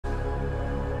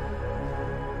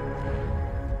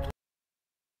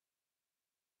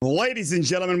Ladies and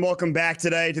gentlemen, welcome back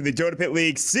today to the Dota Pit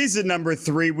League Season number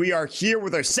 3. We are here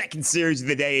with our second series of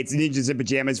the day. It's Ninjas in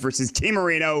Pyjamas versus Team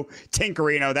Marino,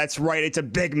 Tinkerino. That's right, it's a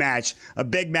big match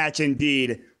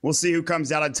indeed. We'll see who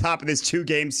comes out on top of this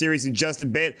 2-game series in just a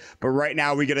bit. But right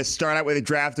now, we're going to start out with a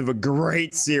draft of a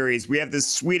great series. We have the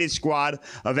Swedish squad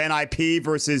of NIP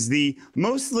versus the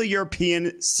mostly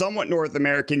European, somewhat North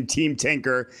American Team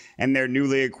Tinker and their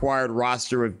newly acquired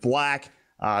roster of Black,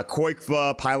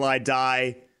 Koikva, Pylai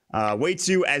Dai,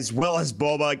 Waitu, as well as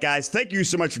Boba. Guys, thank you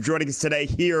so much for joining us today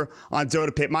here on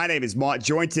Dota Pit. My name is Mott,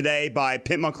 joined today by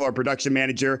Pitmunkle, our production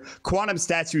manager, Quantum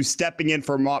Stats, who's stepping in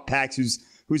for Mott Pax,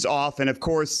 who's off, and of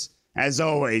course, as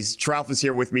always, Trouf is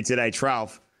here with me today.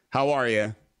 Trouf, how are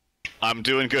you? I'm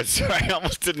doing good. Sorry, I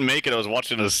almost didn't make it. I was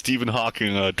watching a Stephen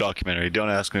Hawking documentary. Don't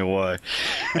ask me why.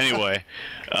 Anyway,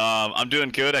 I'm doing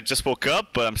good. I just woke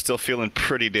up, but I'm still feeling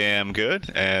pretty damn good.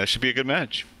 It should be a good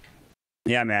match.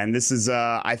 Yeah, man. This is,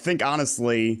 I think,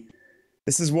 honestly,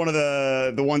 this is one of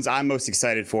the ones I'm most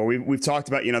excited for. We've talked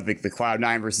about, you know, the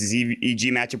Cloud9 versus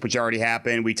EG matchup, which already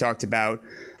happened. We talked about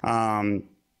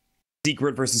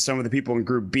Secret versus some of the people in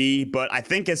Group B. But I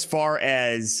think as far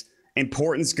as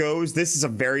importance goes, this is a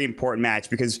very important match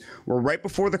because we're right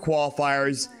before the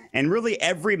qualifiers, and really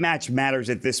every match matters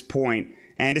at this point.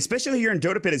 And especially here in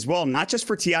Dota Pit as well, not just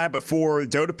for TI, but for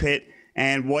Dota Pit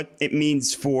and what it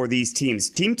means for these teams.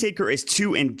 Team Tinker is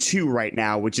 2-2 right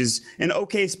now, which is an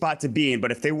okay spot to be in.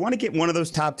 But if they want to get one of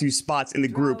those top 2 spots in the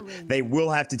group, they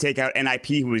will have to take out NIP,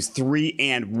 who is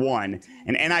 3-1.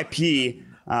 And NIP,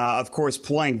 of course,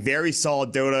 playing very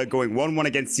solid Dota, going 1-1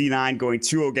 against C9, going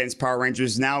 2-0 against Power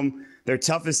Rangers. Now their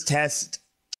toughest test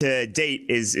to date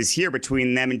is here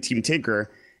between them and Team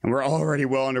Tinker. And we're already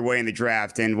well underway in the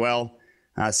draft. And, well,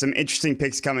 some interesting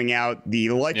picks coming out. The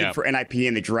Lycan for NIP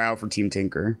and the Drow for Team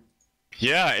Tinker.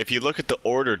 Yeah, if you look at the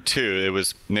order, too, it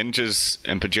was Ninjas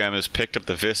and Pyjamas picked up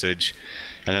the Visage,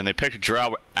 and then they picked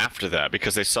Drow after that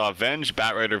because they saw Venge,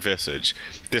 Batrider, Visage.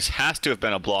 This has to have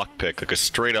been a block pick, like a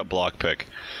straight-up block pick.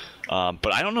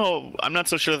 But I don't know. I'm not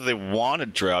so sure that they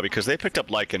wanted Drow because they picked up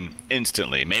Lycan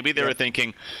instantly. Maybe they were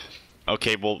thinking,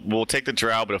 okay, we'll take the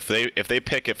Drow, but if they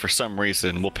pick it for some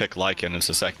reason, we'll pick Lycan as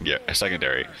a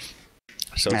secondary.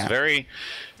 So it's very,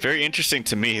 very interesting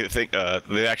to me that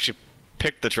they actually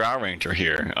picked the Drow Ranger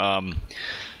here. I mean,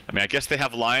 I guess they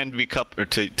have Lion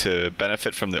to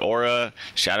benefit from the aura.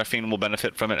 Shadow Fiend will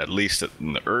benefit from it, at least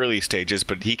in the early stages,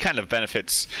 but he kind of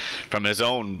benefits from his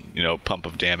own, pump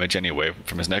of damage anyway,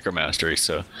 from his Necromastery.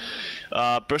 So,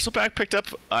 Bristleback picked up,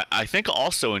 I think,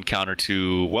 also in counter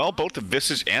to, well, both the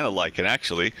Visage and the Lycan,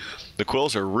 actually. The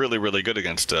Quills are really, really good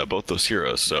against both those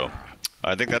heroes, so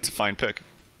I think that's a fine pick.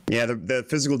 Yeah, the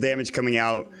physical damage coming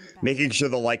out, making sure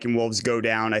the Lycan Wolves go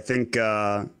down. I think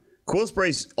Quill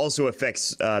Spray also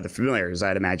affects the familiars,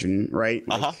 I'd imagine, right?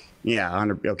 Yeah,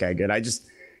 okay, good. I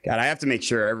have to make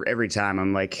sure every time.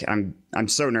 I'm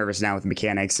so nervous now with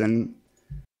mechanics, and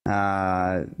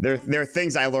there are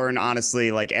things I learn, honestly,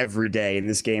 like every day in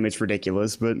this game. It's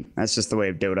ridiculous, but that's just the way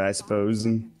of Dota, I suppose.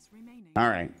 All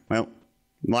right, well,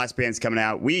 last band's coming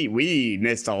out. We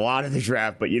missed a lot of the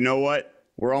draft, but you know what?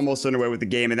 We're almost underway with the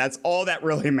game, and that's all that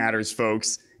really matters,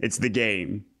 folks. It's the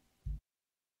game.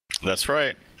 That's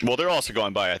right. Well, they're also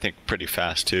going by, I think, pretty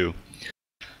fast, too.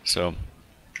 So,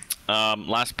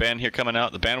 last ban here coming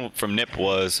out. The ban from NIP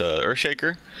was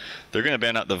Earthshaker. They're going to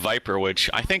ban out the Viper, which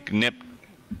I think NIP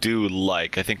do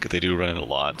like. I think they do run it a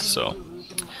lot, so.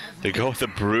 They go with the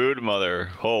Broodmother.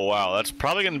 Oh, wow. That's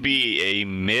probably going to be a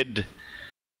mid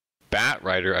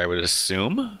Batrider, I would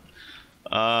assume.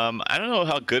 I don't know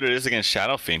how good it is against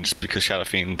Shadow Fiend, just because Shadow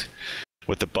Fiend,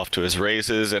 with the buff to his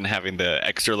raises and having the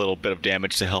extra little bit of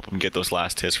damage to help him get those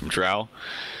last hits from Drow.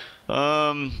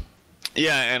 Yeah,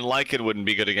 and Lycan wouldn't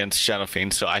be good against Shadow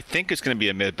Fiend, so I think it's going to be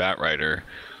a mid Batrider.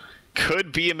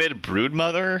 Could be a mid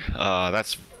Broodmother.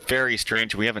 That's very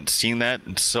strange. We haven't seen that,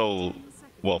 and so,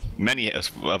 well, many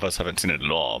of us haven't seen it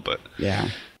at all, but yeah,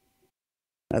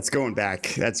 that's going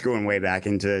back. That's going way back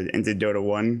into Dota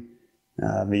 1.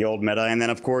 The old meta. And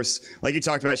then, of course, like you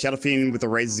talked about, Shadow Fiend with the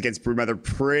raises against Broodmother,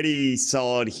 pretty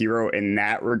solid hero in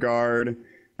that regard.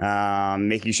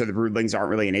 Making sure the Broodlings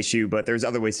aren't really an issue, but there's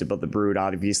other ways to build the Brood,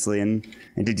 obviously, and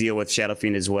to deal with Shadow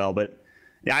Fiend as well. But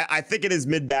yeah, I think it is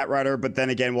mid Batrider, but then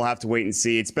again, we'll have to wait and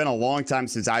see. It's been a long time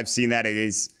since I've seen that. It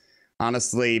is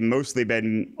honestly mostly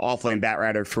been offlane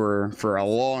Batrider for a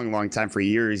long, long time, for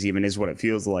years even, is what it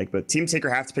feels like. But Team Tinker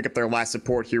have to pick up their last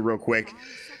support here real quick.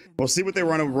 We'll see what they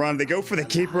run. They go for the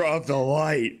Keeper of the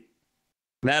Light.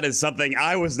 That is something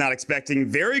I was not expecting.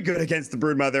 Very good against the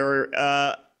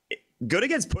Broodmother. Good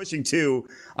against pushing, too.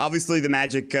 Obviously, the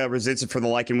magic resistance for the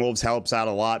Lycan Wolves helps out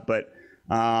a lot, but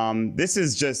This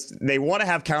is just, they want to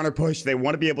have counter push. They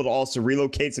want to be able to also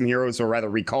relocate some heroes, or rather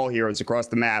recall heroes across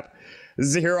the map. This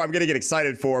is a hero I'm going to get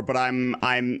excited for, but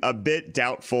I'm a bit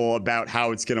doubtful about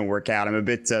how it's going to work out. I'm a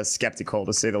bit skeptical,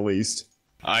 to say the least.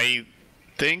 I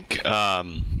think it's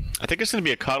going to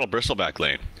be a Coddle Bristleback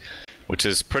lane, which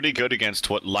is pretty good against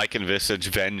what Lycan, Visage,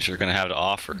 Venge are going to have to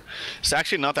offer. It's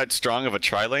actually not that strong of a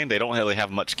tri-lane. They don't really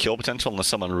have much kill potential unless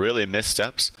someone really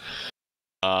missteps.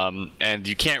 And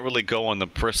you can't really go on the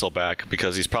Bristleback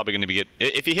because he's probably going to be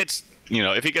if he hits,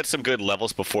 if he gets some good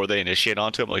levels before they initiate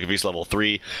onto him, like if he's level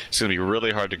 3, it's going to be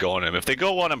really hard to go on him. If they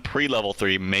go on him pre-level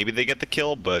 3, maybe they get the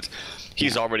kill, but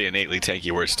he's already innately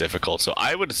tanky where it's difficult. So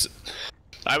I would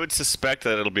suspect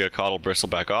that it'll be a Coddle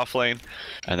Bristleback off lane,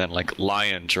 and then like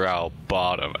Lion, Drow,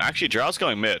 bottom. Actually, Drow's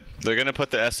going mid. They're going to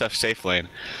put the SF safe lane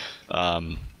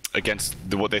against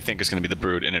what they think is going to be the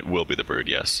Brood, and it will be the Brood,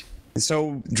 yes.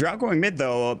 So Drow going mid,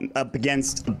 though, up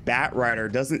against a Bat Rider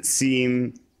doesn't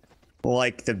seem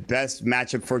like the best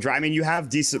matchup for Drow. I mean, you have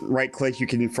decent right click. You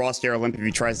can Frost Arrow Limp if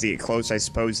he tries to get close, I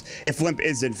suppose. If Limp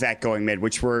is, in fact, going mid,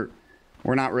 which we're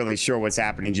not really sure what's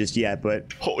happening just yet, but...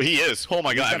 Oh, he is. Oh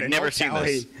my god, I've never seen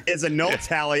this. It's a null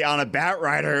tally on a Bat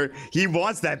Rider. He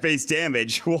wants that base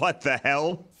damage. What the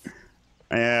hell?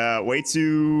 Way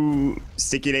too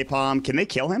sticky napalm. Can they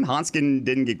kill him? Hanskin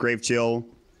didn't get Grave Chill.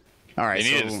 All right,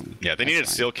 they needed a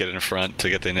Seal Kit in front to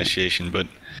get the initiation, but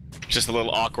just a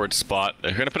little awkward spot.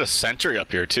 They're going to put a sentry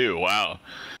up here, too. Wow.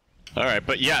 All right,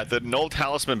 but yeah, the Null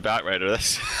Talisman Bat Rider,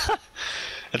 that's...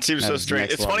 That seems so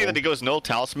strange. It's funny that he goes Null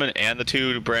Talisman and the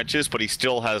 2 branches, but he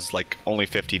still has, like, only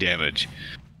 50 damage.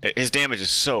 His damage is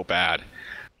so bad.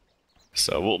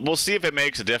 So we'll see if it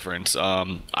makes a difference.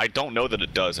 I don't know that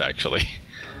it does, actually.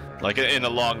 Like, in the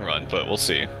long run, but we'll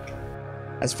see.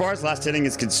 As far as last hitting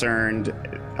is concerned,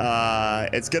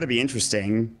 it's going to be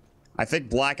interesting. I think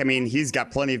Black, I mean, he's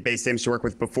got plenty of base damage to work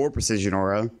with before Precision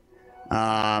Aura.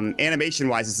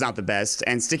 Animation-wise, it's not the best,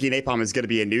 and Sticky Napalm is going to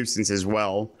be a nuisance as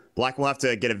well. Black will have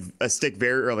to get a stick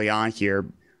very early on here.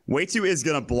 Way 2 is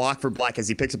going to block for Black as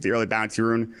he picks up the early bounty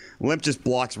rune. Limp just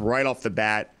blocks right off the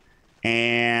bat.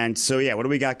 And so, yeah, what do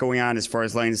we got going on as far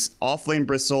as lanes? Off lane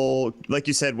Bristle, like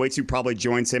you said, Way 2 probably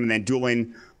joins him, and then dual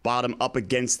lane bottom up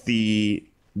against the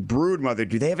Broodmother.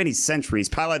 Do they have any sentries?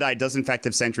 Paladai does, in fact,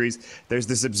 have sentries. There's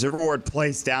this Observer Ward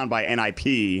placed down by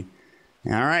NIP.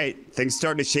 All right, things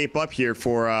starting to shape up here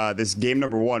for this game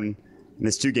number 1 in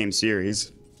this 2-game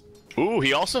series. Ooh,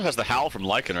 he also has the Howl from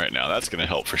Lycan right now. That's going to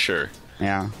help for sure.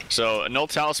 Yeah. So, Null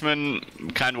Talisman,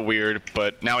 kind of weird,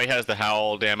 but now he has the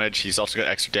Howl damage. He's also got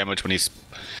extra damage when he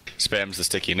spams the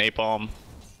Sticky Napalm.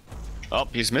 Oh,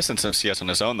 he's missing some CS on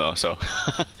his own, though, so...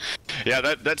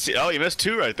 yeah, that's... Oh, he missed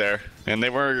 2 right there. And they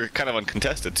were kind of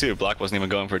uncontested, too. Black wasn't even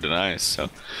going for denies, so...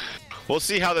 We'll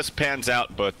see how this pans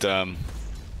out, but,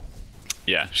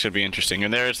 yeah, should be interesting.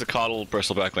 And there's the Coddle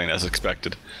Bristleback lane, as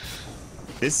expected.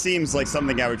 This seems like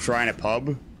something I would try in a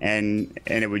pub, and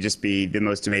it would just be the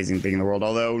most amazing thing in the world.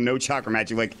 Although, no chakra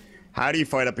magic. Like, how do you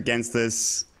fight up against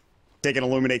this? Take an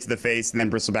Illuminate to the face, and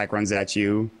then Bristleback runs at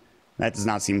you. That does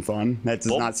not seem fun. That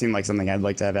does not seem like something I'd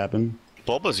like to have happen.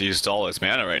 Bulba's used all his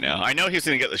mana right now. I know he's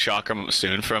going to get the chakra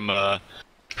soon from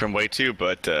Way 2,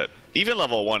 but even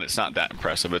level 1, it's not that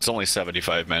impressive. It's only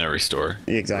 75 mana restore.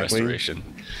 Exactly. Restoration.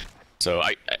 So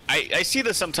I see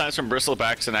this sometimes from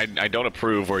Bristlebacks, and I don't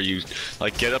approve, where you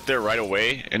like get up there right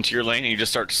away into your lane and you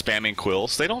just start spamming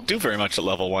quills. They don't do very much at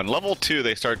level 1. Level 2,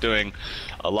 they start doing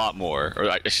a lot more, or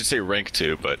I should say rank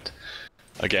 2. But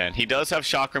again, he does have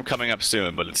Chakram coming up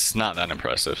soon, but it's not that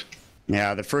impressive.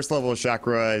 Yeah, the first level of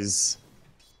Chakra is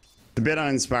a bit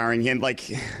uninspiring, and like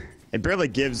it barely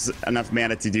gives enough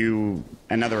mana to do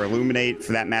another Illuminate,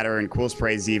 for that matter, and Quill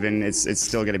Sprays even. It's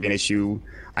still going to be an issue.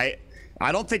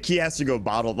 I don't think he has to go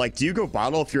bottle. Like, do you go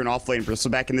bottle if you're an off-lane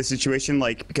Bristleback in this situation?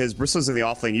 Like, because Bristles in the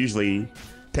off-lane usually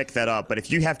pick that up. But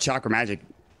if you have Chakra Magic,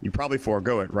 you probably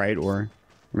forego it, right? Or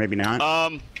maybe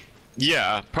not?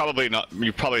 Yeah, probably not.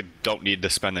 You probably don't need to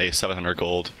spend a 700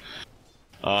 gold.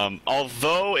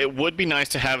 Although, it would be nice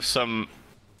to have some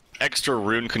extra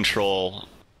rune control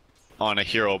on a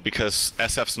hero, because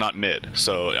SF's not mid.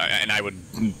 So, and I would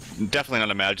definitely not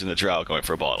imagine the Drow going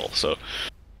for a bottle. So...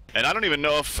 And I don't even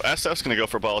know if SF's going to go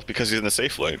for balls because he's in the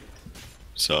safe lane.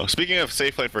 So, speaking of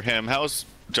safe lane for him, how's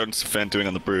Jonas Fenn doing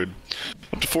on the Brood?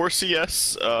 Up to 4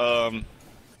 CS.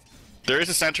 There is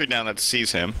a sentry down that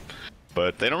sees him,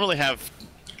 but they don't really have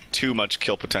too much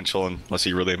kill potential unless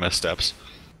he really missteps.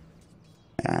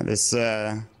 Yeah, this,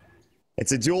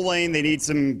 it's a dual lane. They need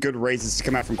some good raises to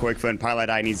come out from Quickfoot, and Pilot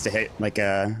Eye needs to hit like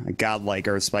a Godlike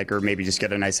or a Spike, or maybe just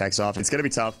get a nice Hex off. It's going to be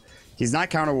tough. He's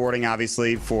not counter warding,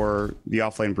 obviously, for the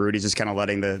offlane Brood. He's just kind of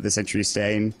letting the sentry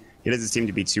stay. And he doesn't seem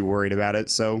to be too worried about it.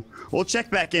 So we'll check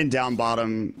back in down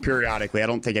bottom periodically. I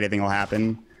don't think anything will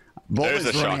happen.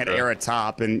 Bulba's running at Era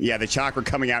top, and yeah, the Chakra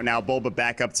coming out now. Bulba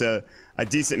back up to a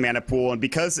decent mana pool, and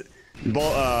because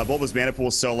Bulba's mana pool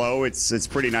is so low, it's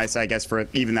pretty nice, I guess, for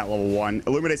even that level 1.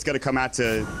 Illuminate's going to come out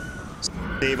to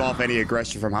stave off any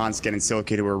aggression from Hanskin and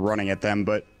Silicate who are running at them,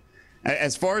 but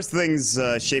as far as things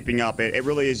shaping up, it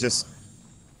really is just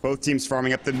both teams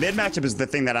farming up. The mid matchup is the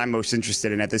thing that I'm most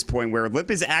interested in at this point, where Limp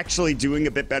is actually doing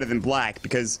a bit better than Black,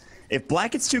 because if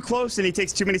Black gets too close and he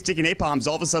takes too many sticky napalms,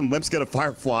 all of a sudden Limp's gonna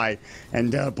Firefly,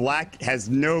 and Black has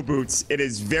no boots. It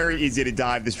is very easy to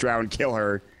dive this Drow and kill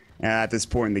her at this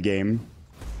point in the game.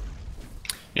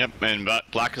 Yep, and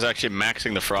Black is actually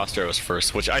maxing the Frost Arrows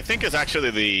first, which I think is actually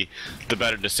the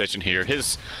better decision here.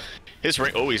 His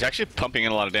range, he's actually pumping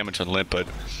in a lot of damage on Limp, but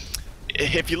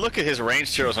if you look at his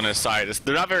ranged heroes on his side,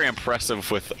 they're not very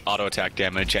impressive with auto attack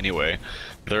damage anyway.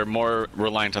 They're more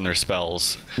reliant on their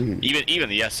spells, even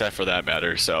the SF for that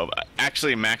matter. So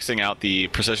actually maxing out the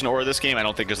precision aura this game, I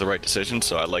don't think is the right decision.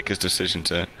 So I like his decision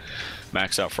to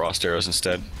max out Frost Arrows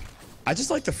instead. I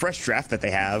just like the fresh draft that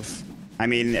they have. I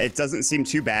mean, it doesn't seem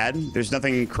too bad. There's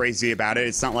nothing crazy about it.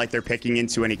 It's not like they're picking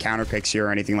into any counter picks here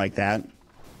or anything like that.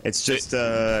 It's just,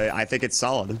 I think it's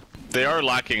solid. They are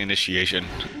lacking initiation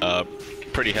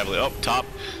pretty heavily. Oh, top.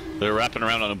 They're wrapping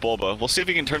around on a Bulba. We'll see if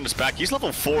he can turn this back. He's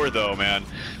level 4, though, man.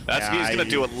 He's going to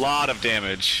do a lot of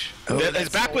damage. His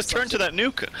back was turned to that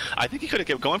nuke. I think he could have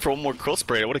kept going for one more Quill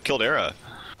Spray. It would have killed Era.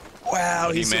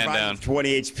 Wow, he survived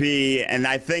 20 HP, and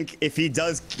I think if he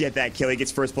does get that kill, he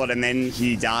gets first blood, and then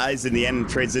he dies in the end and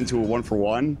trades into a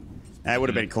 1-for-1. That would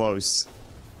have been close.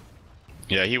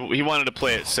 Yeah, he wanted to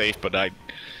play it safe, but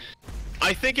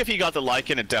I think if he got the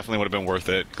Lycan, it definitely would have been worth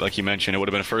it. Like you mentioned, it would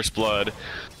have been first blood.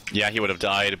 Yeah, he would have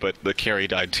died, but the carry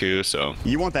died too, so...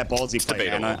 You want that ballsy play,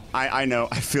 Anna. I know,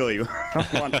 I feel you.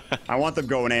 I want them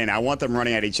going in. I want them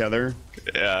running at each other.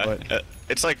 Yeah,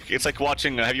 it's like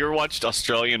watching... Have you ever watched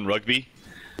Australian rugby?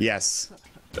 Yes.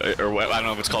 Or I don't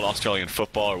know if it's called Australian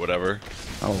football or whatever.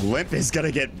 Oh, Limp is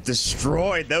gonna get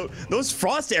destroyed. Those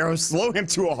Frost Arrows slow him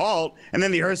to a halt, and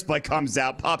then the Earthspike comes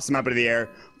out, pops him up into the air.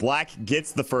 Black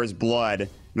gets the first blood, and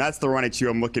that's the run at you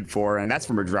I'm looking for, and that's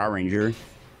from a Drow Ranger.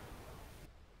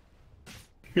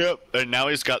 Yep, and now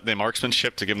he's got the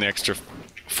marksmanship to give him the extra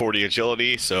 40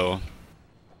 agility, so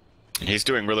he's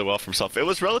doing really well for himself. It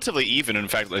was relatively even, in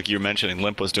fact, like you were mentioning,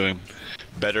 Limp was doing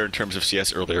better in terms of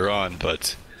CS earlier on,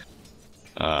 but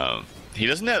he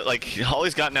doesn't have, like, all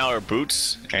he's got now are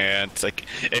boots, and it's like,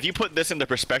 if you put this into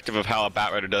perspective of how a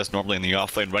Batrider does normally in the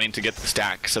offlane, running to get the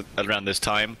stacks at around this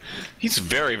time, he's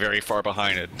very, very far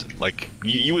behind it. Like,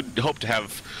 you would hope to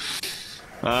have,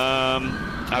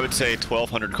 I would say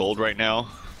 1,200 gold right now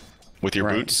with your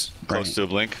boots, close to a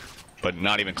blink, but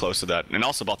not even close to that. And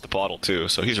also bought the bottle too,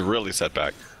 so he's really set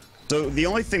back. So the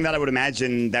only thing that I would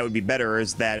imagine that would be better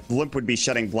is that Limp would be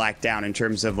shutting Black down in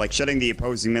terms of like shutting the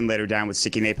opposing mid laner down with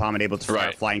sticky napalm and able to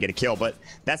Firefly and get a kill, but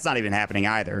that's not even happening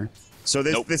either. So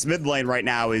this mid lane right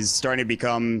now is starting to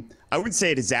become, I wouldn't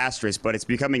say disastrous, but it's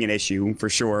becoming an issue for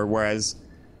sure. Whereas,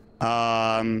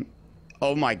 oh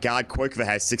my God, Koikva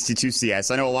has 62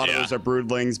 CS. I know a lot of those are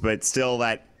broodlings, but still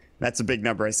that's a big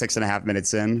number at 6.5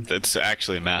 minutes in. It's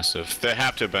actually massive. There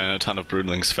have to have been a ton of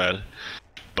broodlings fed.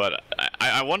 But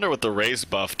I wonder with the raise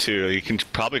buff too, you can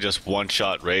probably just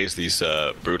one-shot raise these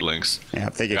broodlings. Yeah,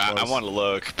 if they get close. I want to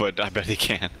look, but I bet he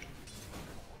can.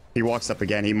 He walks up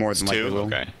again. He more than likely will.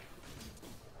 Okay.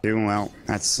 Doing well.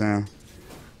 That's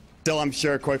still, I'm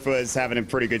sure Koikva is having a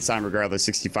pretty good time regardless.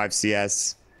 65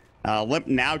 CS. Limp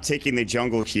now taking the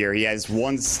jungle here. He has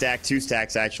 1 stack, 2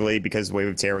 stacks actually, because Wave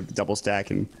of Terror with the double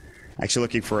stack, and actually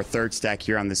looking for a 3rd stack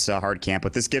here on this hard camp.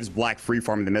 But this gives Black free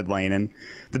farm in the mid lane, and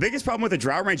the biggest problem with the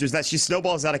Drow Ranger is that she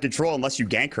snowballs out of control unless you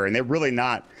gank her, and they're really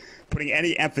not putting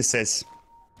any emphasis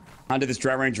onto this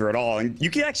Drow Ranger at all. And you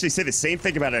can actually say the same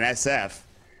thing about an SF,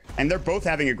 and they're both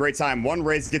having a great time. One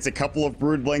Raze gets a couple of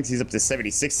broodlings. He's up to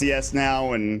 76 CS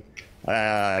now, and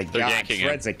God,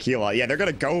 Fred's a kill. Yeah, they're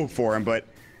gonna go for him, but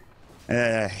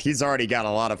he's already got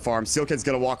a lot of farm. Sealkid's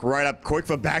gonna walk right up.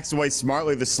 Koikva backs away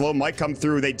smartly. The slow might come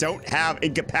through. They don't have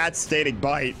incapacitating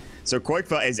bite, so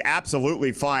Koikva is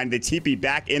absolutely fine. They TP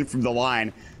back in from the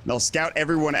line. They'll scout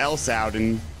everyone else out,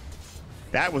 and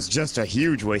that was just a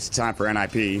huge waste of time for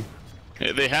NIP.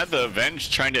 They had the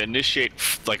Avenge trying to initiate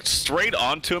like straight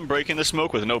onto him, breaking the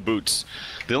smoke with no boots.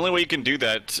 The only way you can do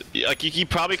that, like he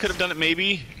probably could have done it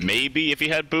maybe if he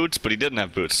had boots, but he didn't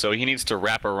have boots, so he needs to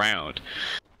wrap around.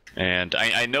 And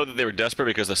I know that they were desperate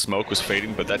because the smoke was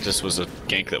fading, but that just was a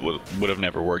gank that would have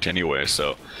never worked anyway.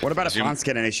 So what about if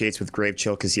Hanskin initiates with Grave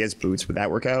Chill because he has boots? Would that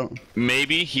work out?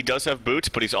 Maybe. He does have boots,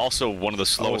 but he's also one of the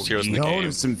slowest heroes in the game.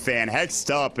 Notice him, fan.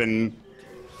 Hexed up, and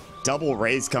double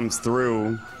raise comes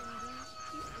through.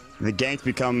 The ganks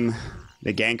become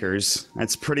the gankers.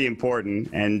 That's pretty important.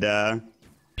 And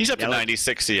he's up to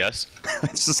 96 CS.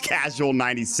 It's just casual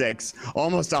 96,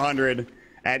 almost 100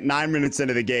 at 9 minutes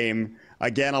into the game.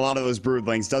 Again, a lot of those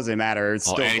broodlings, doesn't matter. It's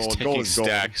still gold. Gold is gold.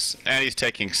 Stacks. And he's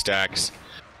taking stacks.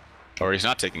 Or he's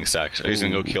not taking stacks. He's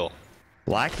going to go kill.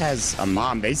 Black has a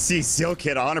mom. They see Silk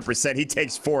hit 100%. He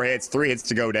takes 4 hits, 3 hits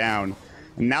to go down.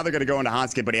 And now they're going to go into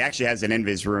Hanskin, but he actually has an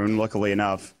Invis rune, luckily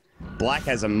enough. Black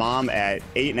has a mom at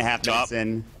 8.5 minutes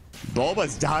in.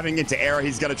 Bulba's diving into Era.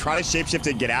 He's going to try to shapeshift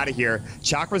and get out of here.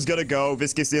 Chakra's going to go.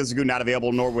 Viscous Zagoon not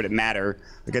available, nor would it matter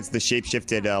against the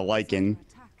shapeshifted Lycan.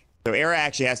 So Era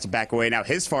actually has to back away. Now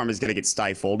his farm is going to get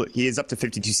stifled. He is up to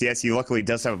 52 CS. He luckily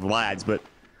does have Vlad's, but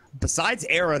besides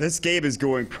Era, this game is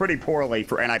going pretty poorly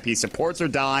for NIP. Supports are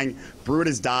dying. Brood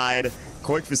has died.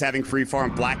 Koik was having free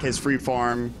farm. Black has free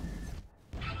farm.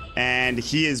 And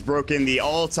he has broken the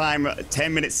all-time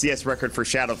 10-minute CS record for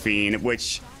Shadow Fiend,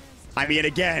 which, I mean,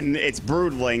 again, it's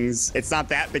Broodlings. It's not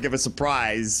that big of a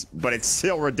surprise, but it's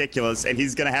still ridiculous. And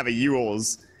he's going to have a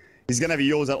Yules. He's going to have a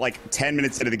Yules at like 10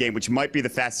 minutes into the game, which might be the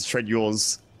fastest trade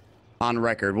Yules on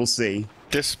record. We'll see.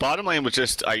 This bottom lane was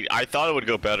just, I thought it would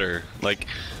go better. Like,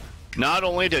 not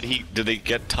only did they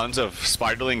get tons of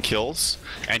Spiderling kills,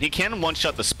 and he can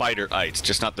one-shot the Spider-ites,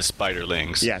 just not the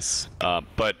Spiderlings. Yes.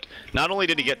 But not only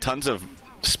did he get tons of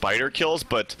Spider kills,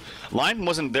 but Lime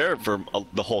wasn't there for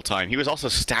the whole time. He was also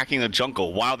stacking the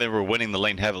jungle while they were winning the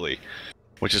lane heavily.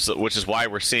 Which is why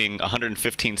we're seeing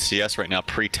 115 CS right now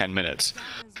pre 10 minutes.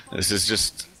 This is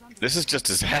just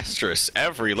disastrous.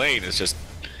 Every lane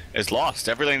is lost.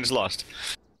 Every lane is lost.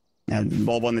 And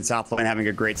Bulba in the top lane having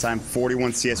a great time.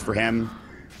 41 CS for him.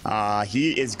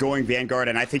 He is going Vanguard,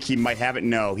 and I think he might have it.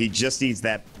 No, he just needs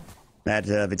that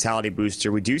Vitality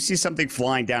booster. We do see something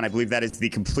flying down. I believe that is the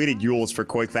completed Yules for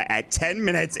Koikva at 10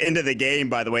 minutes into the game,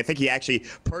 by the way. I think he actually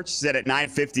purchased it at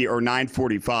 9:50 or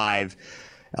 9:45.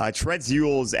 Tread's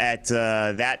Yules at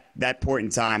that point in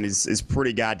time is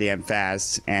pretty goddamn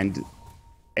fast, and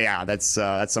yeah, that's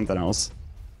something else.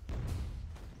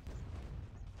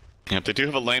 Yep, they do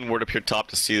have a lane ward up here top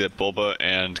to see that Bulba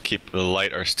and Keep the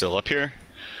Light are still up here.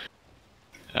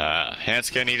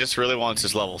 Hanskin, he just really wants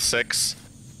his level 6.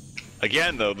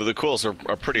 Again, though, the cools are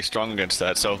pretty strong against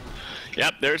that, so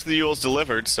yep, there's the Yules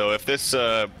delivered. So if this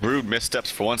Brood missteps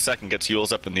for 1 second, gets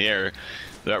Yules up in the air,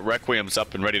 that Requiem's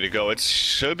up and ready to go. It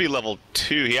should be level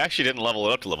 2. He actually didn't level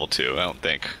it up to level 2, I don't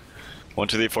think. 1,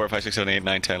 2, 3, 4, 5, 6, 7, 8,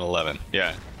 9, 10, 11.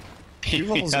 Yeah. He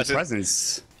levels of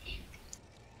presence.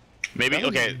 Maybe,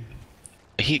 okay.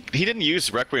 He didn't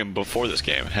use Requiem before this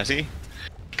game, has he?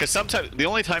 Because sometimes, the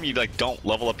only time you like don't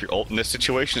level up your ult in this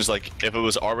situation is like if it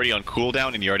was already on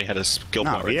cooldown and you already had a skill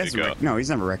point ready to go. No, he's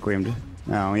never Requiemed.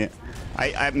 No, yeah.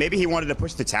 Maybe he wanted to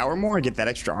push the tower more and get that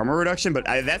extra armor reduction, but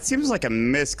that seems like a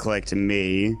misclick to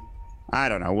me. I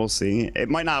don't know. We'll see. It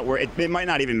might not work. It might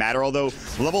not even matter, although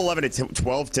level 11 to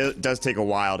 12 does take a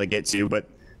while to get to, but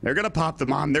they're going to pop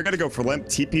them on. They're going to go for limp.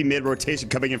 TP mid-rotation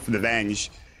coming in for the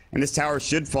Venge. And this tower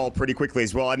should fall pretty quickly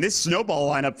as well. And this snowball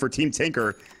lineup for Team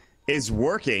Tinker is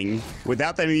working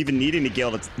without them even needing to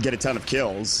get a ton of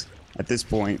kills at this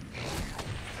point.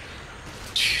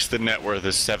 Jeez, the net worth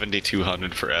is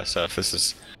 7,200 for SF. This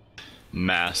is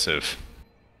massive.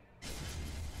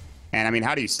 And I mean,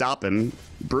 how do you stop him?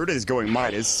 Bruta is going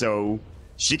Midas, so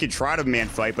she could try to man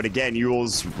fight, but again,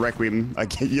 Yule's Requiem,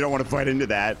 again, you don't want to fight into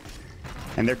that.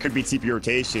 And there could be TP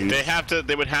rotation. They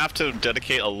would have to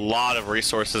dedicate a lot of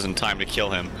resources and time to kill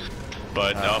him.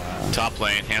 But no, top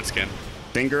lane, Hanskin.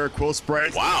 Finger, Quill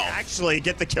Spread. Wow. Actually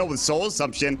get the kill with Soul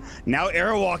Assumption. Now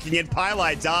arrow walking in,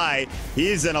 Pylite die.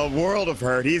 He's in a world of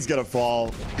hurt. He's gonna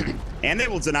fall. And they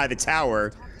will deny the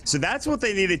tower. So that's what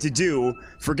they needed to do.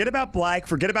 Forget about Black,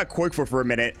 forget about Koikfor for a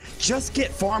minute. Just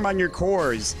get farm on your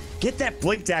cores. Get that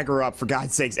Blink Dagger up, for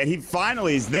God's sakes. And he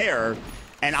finally is there.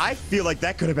 And I feel like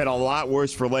that could have been a lot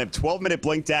worse for Limp. 12-minute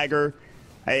Blink Dagger.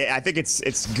 I think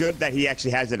it's good that he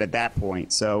actually has it at that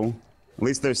point. So at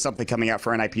least there's something coming out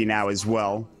for NIP now as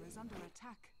well.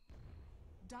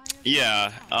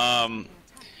 Yeah.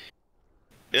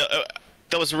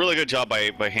 That was a really good job by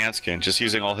Hanskin, just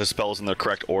using all his spells in the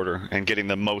correct order and getting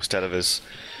the most out of his,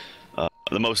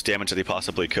 the most damage that he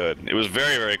possibly could. It was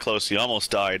very, very close. He almost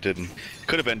died. It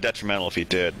could have been detrimental if he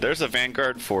did. There's a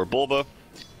Vanguard for Bulba.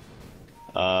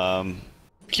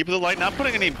 Keeping the light, not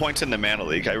putting any points into Mana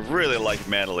Leak. I really like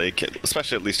Mana Leak,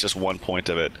 especially at least just 1 point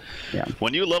of it. Yeah.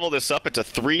 When you level this up, it's a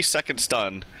 3-second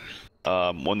stun.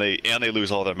 When they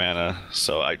lose all their mana.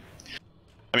 So I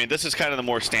mean, this is kind of the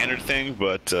more standard thing,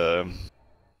 but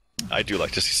I do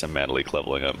like to see some Mana Leak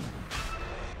leveling up.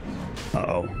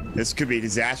 Uh-oh. This could be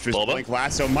disastrous. Boba? Blink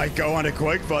Lasso might go on a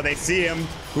Quickfall. They see him.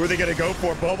 Who are they going to go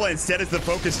for? Boba instead is the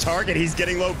focus target. He's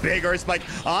getting low. Big Earth Spike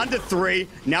on to 3.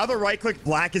 Now the right click.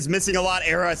 Black is missing a lot.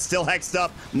 Era still hexed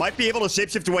up. Might be able to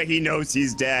shapeshift away. He knows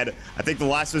he's dead. I think the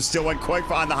Lasso still went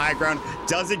Quickfall on the high ground.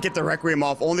 Doesn't get the Requiem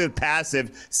off. Only the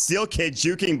passive. Steel Kid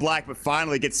juking Black, but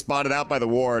finally gets spotted out by the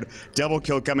ward. Double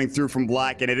kill coming through from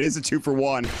Black, and it is a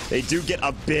 2-for-1. They do get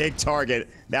a big target.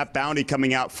 That bounty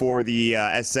coming out for the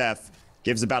SF.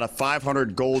 Gives about a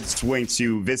 500 gold swing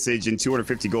to Visage and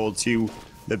 250 gold to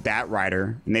the Bat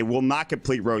Rider. And they will not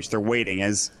complete Roche. They're waiting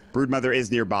as Broodmother is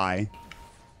nearby.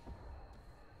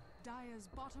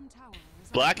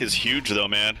 Black is huge though,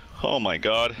 man. Oh my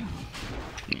god.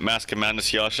 Mask of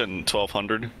Madness Yasha and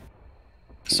 1200.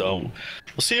 So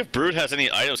we'll see if Brood has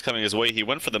any items coming his way. He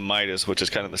went for the Midas, which is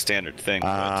kind of the standard thing.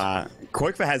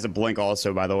 Koikva has a blink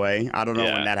also, by the way. I don't know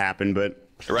when that happened, but...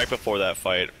 Right before that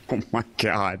fight. Oh my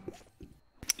god.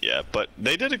 Yeah, but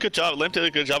they did a good job. Limp did a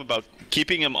good job about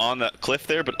keeping him on that cliff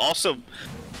there, but also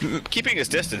keeping his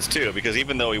distance too, because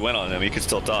even though he went on him, he could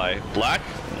still die. Black,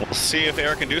 we'll see if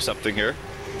Eric can do something here.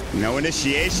 No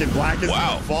initiation. Black is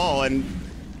gonna fall, and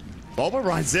Bulba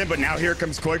runs in, but now here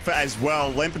comes Koikfa as well.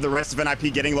 Limp and the rest of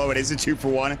NIP getting low. It is a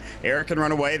 2-for-1. Eric can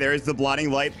run away. There's the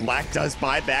blinding light. Black does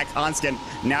buy back. Hanskin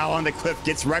now on the cliff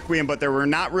gets Requiem, but there were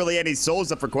not really any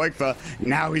souls up for Koikfa.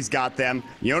 Now he's got them.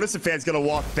 Jonas Fan's gonna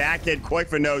walk back in.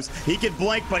 Koikfa knows he can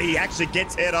blink, but he actually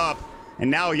gets hit up.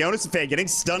 And now Jonas Fan getting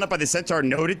stunned up by the Centaur.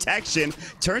 No detection.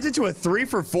 Turns into a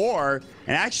 3-for-4.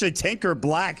 And actually Tinker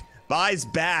Black buys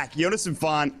back. Jonas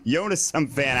Fan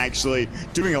actually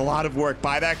doing a lot of work.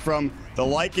 Buyback from the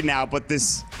Lycan now, but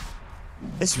this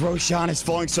Roshan is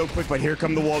falling so quick, but here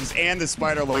come the Wolves and the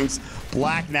Spiderlings.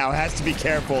 Black now has to be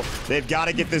careful. They've got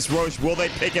to get this Roche. Will they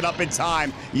pick it up in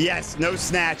time? Yes, no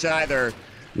snatch either.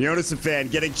 Jonas Fan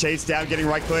getting chased down, getting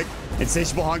right click.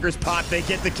 Insatiable Hunger's pop. They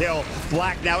get the kill.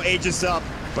 Black now ages up,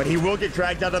 but he will get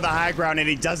dragged out of the high ground, and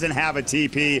he doesn't have a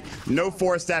TP. No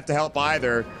Force Staff to help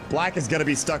either. Black is going to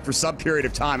be stuck for some period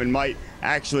of time and might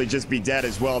actually just be dead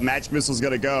as well. Magic Missile's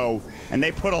going to go, and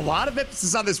they put a lot of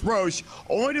emphasis on this Roche,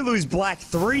 only to lose Black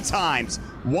 3 times.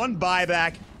 1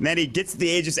 buyback, and then he gets the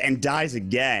Aegis and dies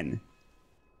again.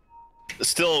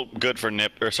 Still good for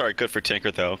good for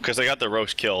Tinker though, because they got the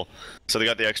Roche kill, so they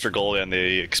got the extra gold and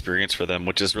the experience for them,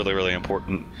 which is really, really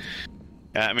important.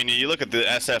 I mean, you look at the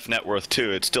SF net worth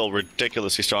too, it's still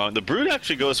ridiculously strong. The Brood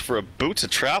actually goes for a Boots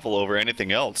of Travel over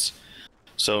anything else.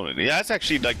 So yeah, it's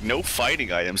actually like no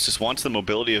fighting items, just wants the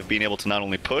mobility of being able to not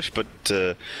only push, but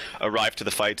to arrive to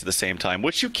the fights at the same time,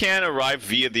 which you can arrive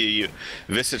via the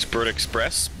Visage Bird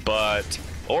Express,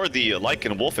 or the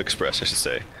Lycan Wolf Express, I should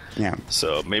say. Yeah.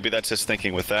 So maybe that's his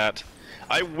thinking with that.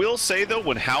 I will say though,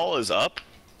 when Howl is up,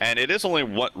 and it is only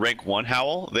rank 1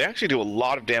 Howl, they actually do a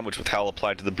lot of damage with Howl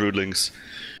applied to the Broodlings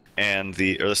and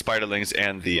the Spiderlings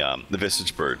and the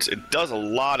Visage Birds. It does a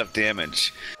lot of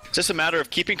damage. It's just a matter of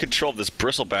keeping control of this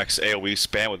Bristleback's AoE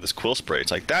spam with this Quill Spray.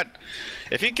 It's like that.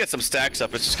 If he can get some stacks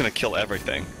up, it's just going to kill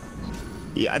everything.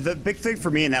 Yeah, the big thing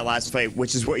for me in that last fight,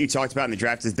 which is what you talked about in the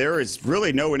draft, is there is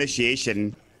really no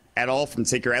initiation at all from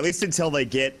Tinker, at least until they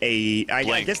get a...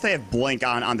 I guess they have Blink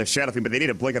on the Shadow Fiend, but they need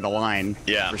a Blink on the line,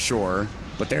 for sure.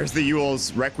 But there's the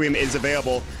Yules. Requiem is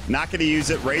available. Not going to use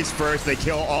it. Raise first. They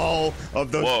kill all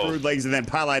of those Broodlings, and then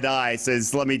Pylai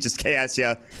says, let me just chaos you.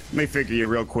 Let me figure you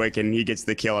real quick, and he gets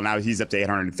the kill, and now he's up to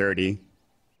 830.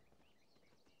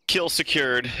 Kill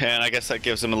secured, and I guess that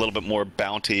gives him a little bit more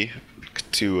bounty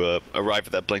to arrive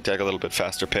at that Blink tag a little bit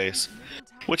faster pace,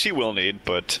 which he will need,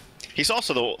 but... He's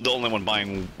also the only one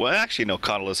buying... Well, actually, no,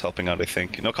 Coddle is helping out, I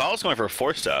think. No, Coddle's going for a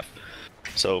Force Staff.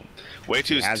 So,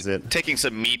 Way2's taking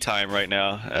some me time right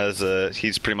now, as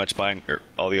he's pretty much buying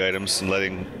all the items and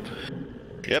letting...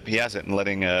 Yep, he has it, and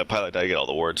letting Pilot Die get all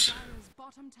the wards.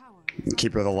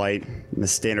 Keeper of the Light, the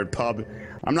standard pub.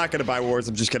 I'm not going to buy wards,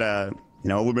 I'm just going to,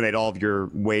 illuminate all of your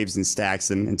waves and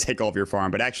stacks and take all of your farm.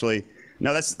 But actually...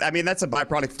 No, that's a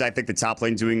byproduct. I think the top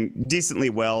lane doing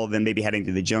decently well, then maybe heading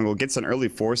to the jungle. Gets an early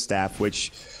Force Staff,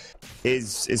 which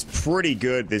is pretty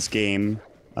good this game.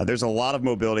 There's a lot of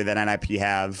mobility that NIP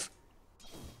have.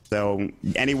 So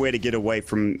any way to get away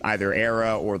from either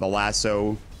Era or the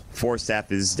Lasso, Force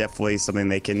Staff is definitely something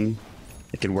they can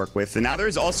it can work with. And now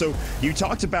there's also, you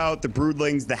talked about the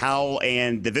Broodlings, the Howl,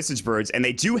 and the Visage Birds, and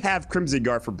they do have Crimson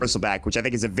Guard for Bristleback, which I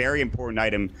think is a very important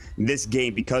item in this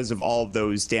game because of all of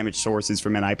those damage sources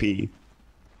from NIP.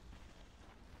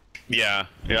 Yeah,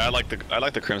 I like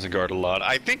the Crimson Guard a lot.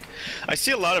 I think I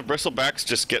see a lot of Bristlebacks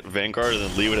just get Vanguard and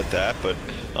then leave it at that, but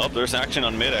oh, there's action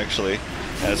on mid actually,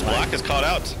 as Black is caught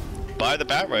out by the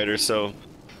Batrider, so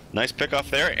nice pick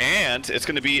off there, and it's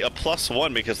going to be a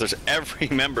 +1 because there's every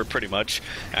member pretty much,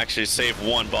 actually save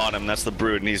one bottom, that's the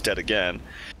Brood, and he's dead again.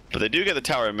 But they do get the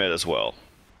tower in mid as well.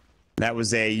 That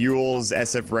was a Yule's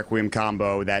SF Requiem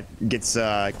combo that gets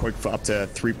quick for up to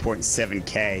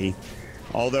 3.7k.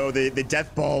 Although the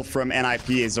death ball from NIP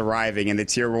is arriving and the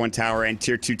tier 1 tower and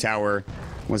tier 2 tower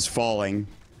was falling.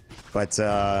 But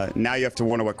now you have to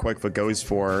wonder what Quickfoot goes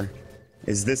for.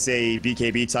 Is this a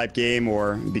BKB type game,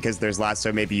 or because there's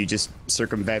lasso, maybe you just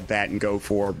circumvent that and go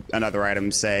for another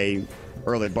item, say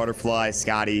early butterfly,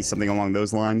 Scotty, something along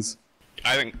those lines?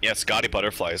 I think, yeah, Scotty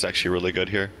Butterfly is actually really good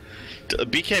here.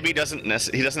 BKB doesn't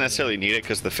necessarily need it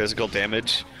because of the physical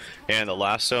damage and the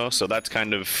lasso, so that's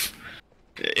kind of,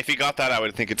 if he got that, I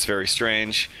would think it's very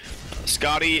strange.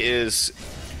 Scotty is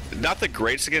not the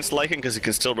greatest against Lycan because he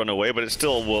can still run away, but it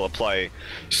still will apply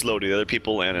slow to the other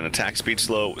people and an attack speed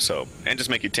slow, so, and just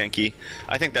make you tanky.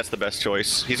 I think that's the best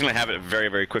choice. He's going to have it very,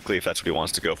 very quickly if that's what he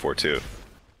wants to go for too.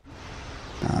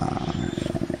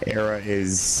 Era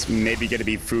is maybe going to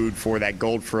be food for that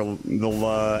gold for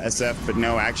the SF, but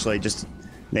no, actually, just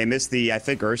they missed the, I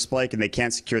think, Earthspike, and they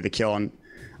can't secure the kill. And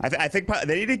I think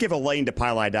they need to give a lane to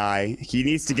Pyjamas. He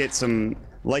needs to get some,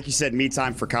 like you said, me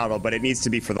time for Coddle, but it needs to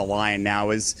be for the Lion now.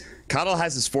 As Coddle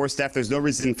has his 4 staff, there's no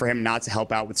reason for him not to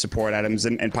help out with support items,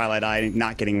 and Pyjamas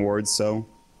not getting wards, so.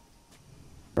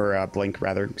 Or Blink,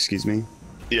 rather, excuse me.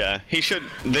 Yeah, they should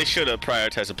have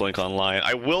prioritized a Blink on Lion.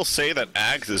 I will say that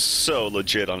Ags is so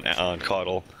legit on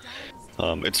Coddle.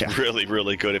 It's really,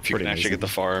 really good if you can actually get the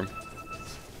farm.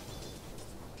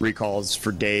 Recalls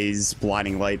for days,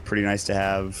 blinding light, pretty nice to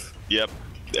have. Yep,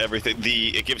 everything.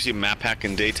 It gives you map hack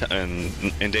in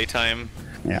daytime.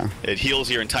 Yeah. It heals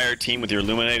your entire team with your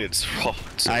Illuminate. It's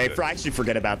so I good. actually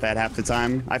forget about that half the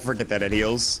time. I forget that it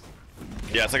heals.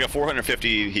 Yeah, it's like a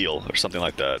 450 heal or something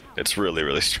like that. It's really,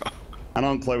 really strong. I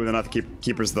don't play with enough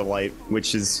Keepers of the Light,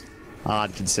 which is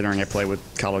odd considering I play with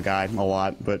Color Guy a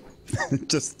lot, but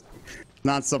just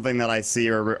not something that I see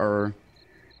or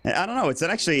I don't know. It's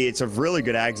a really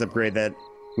good Ags upgrade that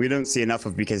we don't see enough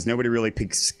of because nobody really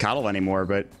picks Coddle anymore,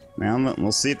 but well,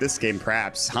 we'll see it this game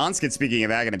perhaps. Hanskin, speaking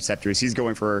of Aghanim Scepters, he's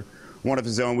going for one of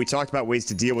his own. We talked about ways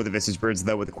to deal with the Visage Birds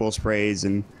though with the Quill Sprays,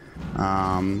 and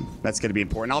that's going to be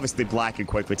important. Obviously Black and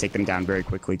Quick would take them down very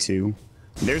quickly too.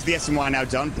 There's the SMY now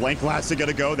done. Blank Lasso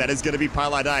gonna go. That is gonna be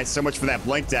Pyjamas. So much for that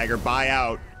Blank Dagger. Buy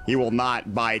out. He will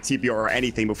not buy TPO or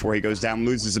anything before he goes down.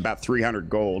 Loses about 300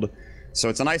 gold. So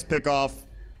it's a nice pick off.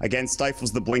 Again,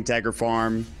 stifles the Blink Dagger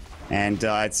farm. And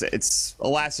it's a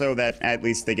lasso that at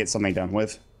least they get something done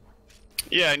with.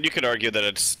 Yeah, and you could argue that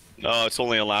it's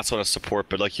only a lasso and a support,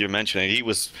 but like you mentioned, he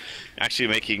was actually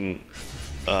making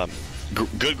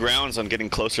good grounds on getting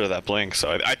closer to that Blink.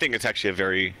 So I think it's actually a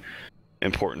very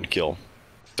important kill.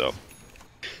 So,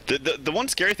 the one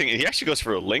scary thing, he actually goes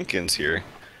for Lincolns here.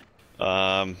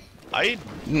 I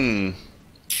don't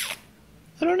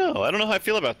know. I don't know how I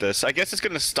feel about this. I guess it's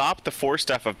going to stop the 4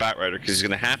 staff of Batrider because he's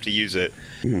going to have to use it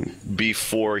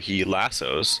before he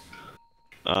lassos.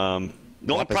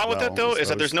 The only problem with that though is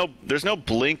that there's no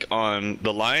blink on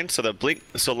the Lion,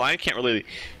 so Lion can't really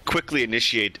quickly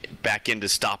initiate back in to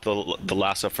stop the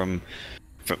lasso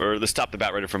or to stop the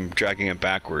Batrider from dragging it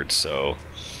backwards. So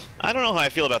I don't know how I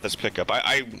feel about this pickup.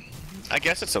 I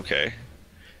guess it's okay.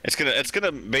 It's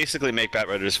gonna basically make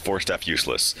Batrider's 4 staff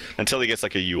useless until he gets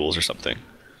like a Yule's or something.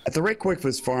 At the rate Quick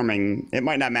was farming, it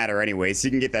might not matter anyways.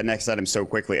 You can get that next item so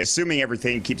quickly, assuming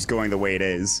everything keeps going the way it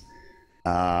is.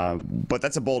 But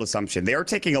that's a bold assumption. They are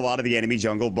taking a lot of the enemy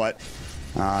jungle, but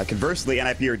conversely,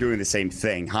 NIP are doing the same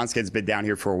thing. Hanskin's been down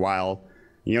here for a while.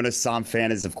 Jonas Somfan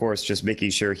is, of course, just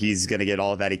making sure he's going to get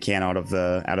all that he can out of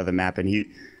the map, and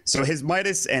so his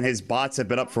Midas and his bots have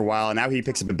been up for a while, and now he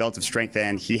picks up a Belt of Strength,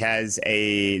 and he has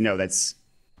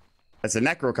that's a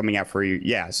Necro coming out for you.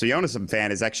 Yeah, so Jonas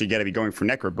Somfan is actually going to be going for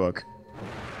Necro Book.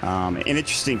 An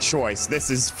interesting choice.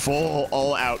 This is full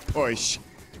all-out push.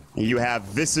 You have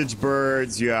Visage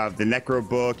Birds, you have the Necro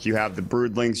Book, you have the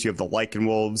Broodlings, you have the Lycan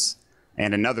Wolves,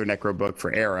 and another Necro Book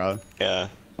for Era. Yeah.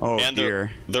 Oh, and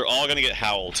dear. They're all going to get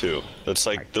Howl, too. That's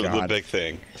like the big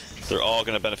thing. They're all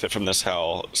going to benefit from this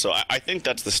Howl. So I think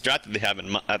that's the strat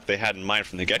that they had in mind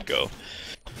from the get-go.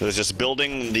 It was just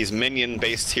building these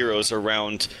minion-based heroes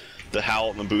around the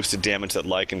Howl and the boosted damage that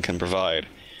Lycan can provide.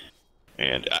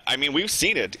 And I mean, we've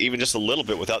seen it even just a little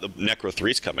bit without the Necro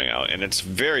 3s coming out, and it's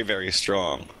very, very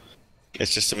strong.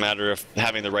 It's just a matter of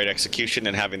having the right execution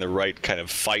and having the right kind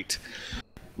of fight,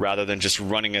 rather than just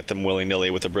running at them willy-nilly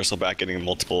with a bristleback getting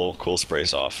multiple cool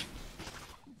sprays off.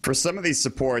 For some of these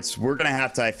supports, we're going to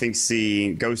have to, I think,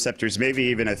 see Ghost Scepters, maybe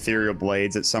even Ethereal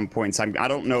Blades at some point in time. I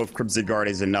don't know if Crimson Guard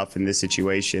is enough in this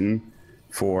situation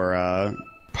for...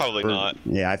 Probably not.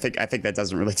 Yeah, I think that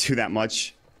doesn't really do that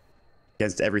much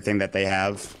against everything that they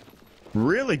have.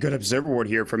 Really good Observer Ward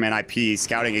here from NIP,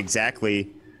 scouting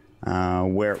exactly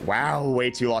where... Wow,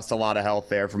 way too lost a lot of health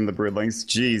there from the Broodlings.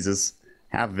 Jesus.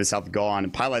 Half of his health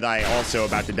gone. Pylaedai also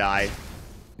about to die.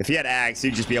 If he had Axe,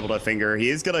 he'd just be able to finger. He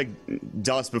is going to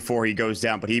dust before he goes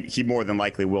down, but he more than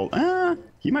likely will.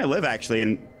 He might live, actually,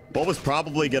 and Bulba's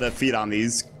probably going to feed on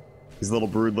these little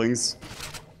Broodlings.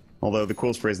 Although the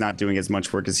Cool Spray is not doing as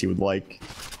much work as he would like.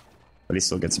 But he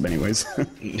still gets them anyways.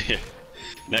 Yeah.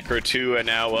 Necro 2 are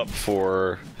now up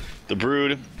for the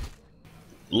Brood.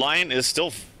 Lion is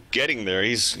still getting there.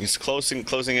 He's closing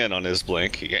in on his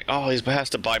blink. He has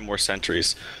to buy more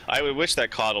sentries. I would wish that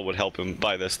Coddle would help him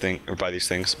buy this thing or buy these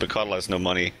things, but Coddle has no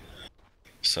money.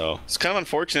 So it's kind of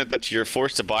unfortunate that you're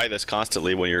forced to buy this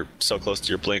constantly when you're so close to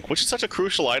your blink, which is such a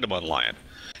crucial item on Lion.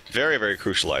 Very, very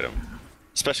crucial item,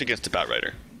 especially against a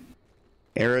Batrider.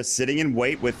 Era sitting in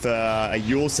wait with a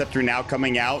Yule Scepter now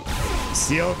coming out.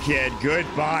 Seal Kid,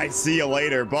 goodbye, see you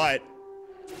later. But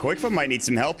Quickfoot might need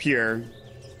some help here.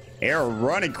 Era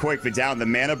running Quickfoot down. The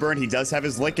mana burn, he does have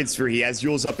his Lincoln Sphere. He has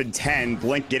Yule's up in 10.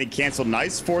 Blink getting canceled.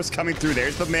 Nice force coming through.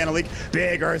 There's the mana leak.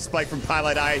 Big Earth Spike from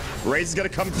Pylaedai. Raze is going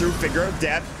to come through. Finger of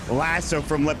Death. Lasso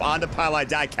from Lip onto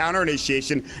Pylaedai. Counter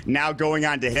initiation now going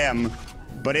on to him.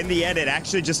 But in the end, it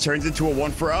actually just turns into a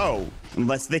 1-for-0.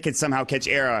 Unless they can somehow catch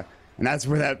Era. And that's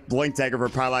where that Blink Dagger for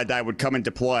Pylaedai would come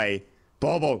into play.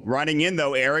 Bobo running in,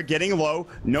 though. Era getting low.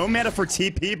 No mana for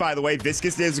TP, by the way.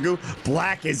 Viscous Nizuku.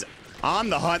 Black is on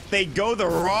the hunt. They go the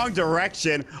wrong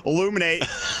direction. Illuminate.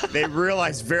 They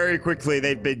realize very quickly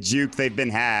they've been juked. They've been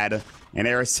had. And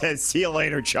Era says, see you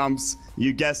later, chumps.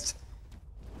 You guessed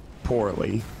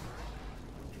poorly.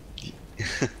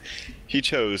 He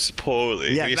chose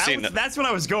poorly. Yeah, that's what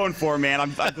I was going for, man.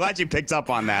 I'm glad you picked up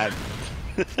on that.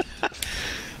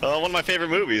 One of my favorite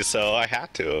movies, so I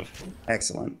had to have.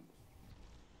 Excellent.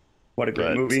 What a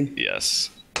great movie. Yes.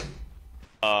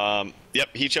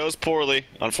 Yep, he chose poorly.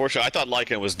 Unfortunately, I thought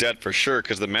Lycan was dead for sure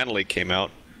because the mana leak came out.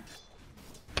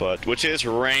 But, which is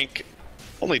rank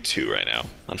only 2 right now,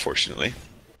 unfortunately.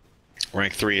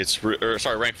 Rank 3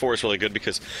 rank 4 is really good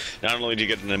because not only do you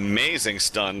get an amazing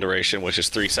stun duration, which is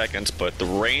 3 seconds, but the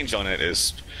range on it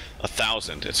is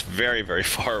 1,000. It's very, very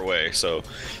far away, so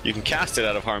you can cast it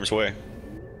out of harm's way.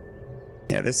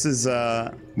 Yeah, this is,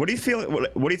 what do you feel,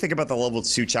 what do you think about the level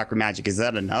 2 Chakra Magic? Is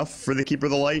that enough for the Keeper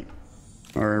of the Light?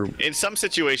 Or... In some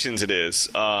situations it is.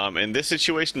 In this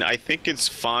situation, I think it's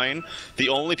fine. The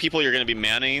only people you're going to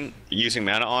be using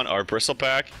mana on are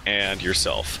Bristleback and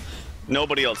yourself.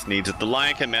 Nobody else needs it. The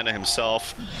Lion can mana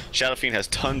himself. Shadow Fiend has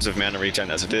tons of mana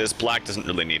regen as it is. Black doesn't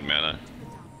really need mana.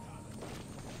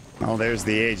 Well, there's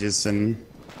the Aegis, and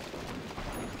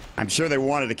I'm sure they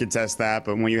wanted to contest that,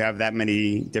 but when you have that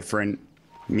many different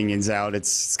minions out,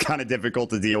 it's kind of difficult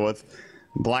to deal with.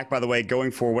 Black, by the way,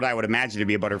 going for what I would imagine to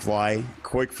be a butterfly.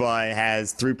 Quickfly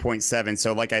has 3.7,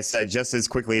 so like I said, just as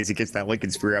quickly as he gets that Lincoln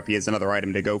Sphere up, he has another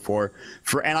item to go for.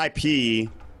 For NIP,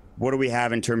 what do we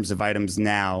have in terms of items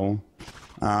now?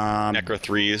 Necro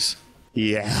 3s.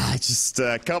 Yeah, just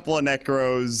a couple of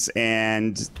Necros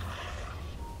and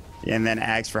then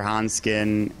Axe for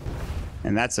Hanskin,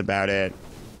 and that's about it.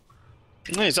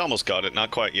 He's almost got it.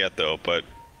 Not quite yet, though, but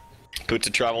Boots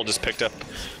of Travel just picked up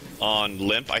on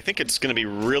Limp. I think it's going to be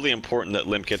really important that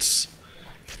Limp gets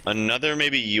another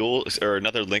maybe Yule or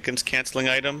another Lincoln's canceling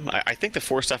item. I think the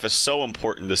 4 stuff is so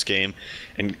important this game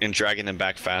in dragging them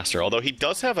back faster. Although he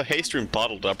does have a haste rune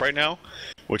bottled up right now,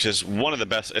 which is one of the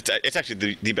best. It's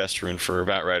actually the best rune for a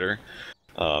Batrider,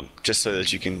 just so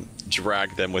that you can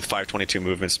drag them with 522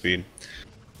 movement speed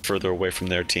further away from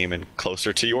their team and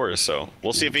closer to yours. So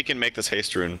we'll see if he can make this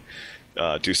haste rune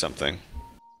do something.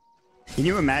 Can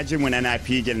you imagine when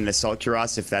NIP get an Assault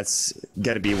Cuirass, if that's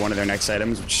going to be one of their next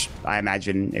items, which I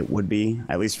imagine it would be,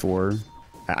 at least for,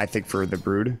 I think for the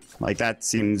Brood. Like, that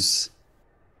seems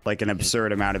like an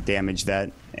absurd amount of damage that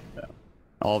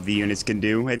all of the units can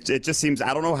do. It just seems,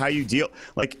 I don't know how you deal,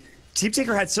 like, Team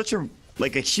Tinker had such a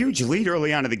huge lead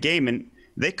early on in the game, and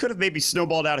they could have maybe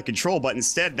snowballed out of control, but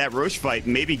instead that Roche fight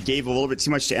maybe gave a little bit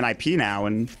too much to NIP now,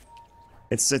 and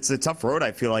it's a tough road,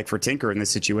 I feel like, for Tinker in this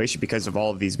situation because of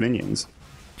all of these minions.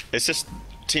 It's just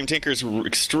Team Tinker's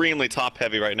extremely top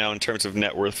heavy right now in terms of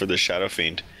net worth for this Shadow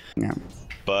Fiend. Yeah.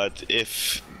 But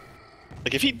if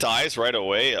he dies right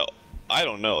away, I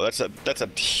don't know. That's a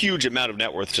huge amount of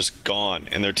net worth just gone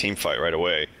in their team fight right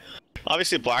away.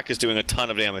 Obviously, Black is doing a ton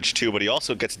of damage too, but he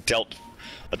also gets dealt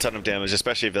a ton of damage,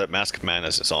 especially if that Mask of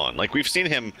Madness is on. Like, we've seen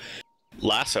him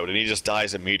lassoed and he just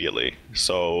dies immediately.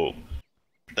 So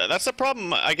that's the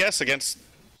problem, I guess, against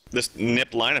this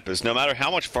NIP lineup is no matter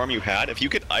how much farm you had, if you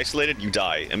get isolated, you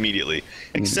die immediately.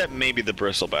 Except maybe the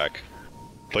Bristleback.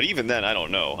 But even then, I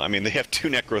don't know. I mean, they have 2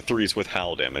 Necro 3s with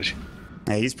Howl damage.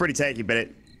 Yeah, he's pretty tanky, but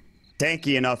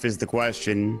tanky enough is the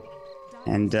question.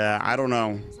 And I don't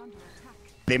know.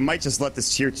 They might just let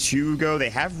this tier 2 go. They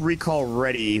have recall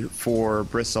ready for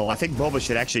Bristle. I think Bulba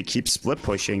should actually keep split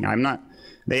pushing.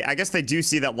 I guess they do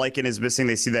see that Lycan is missing.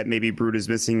 They see that maybe Brood is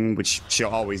missing, which she'll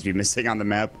always be missing on the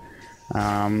map.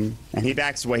 And he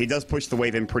backs away. He does push the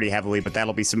wave in pretty heavily, but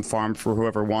that'll be some farm for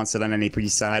whoever wants it on any P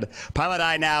side. Pilot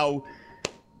Eye now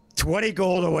 20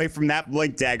 gold away from that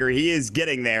Blink Dagger. He is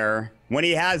getting there. When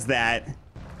he has that,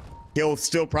 he'll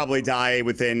still probably die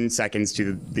within seconds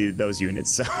to those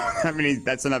units. So, I mean,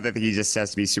 that's another thing he just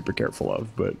has to be super careful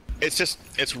of. But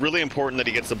it's really important that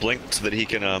he gets the blink so that he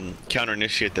can counter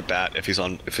initiate the bat if he's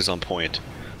on point.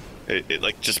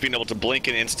 Like just being able to blink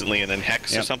in instantly and then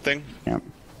hex or something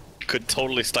could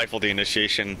totally stifle the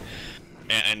initiation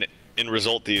and in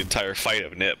result the entire fight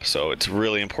of NIP. So it's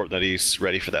really important that he's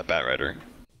ready for that Bat Rider.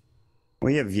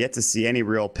 We have yet to see any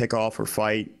real pick off or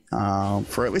fight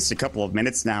for at least a couple of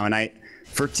minutes now, and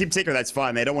for Team Tinker that's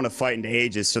fine. They don't want to fight into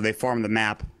ages, so they farm the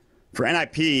map. For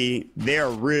NIP, they are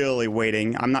really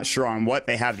waiting. I'm not sure on what.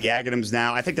 They have the Aghanims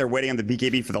now. I think they're waiting on the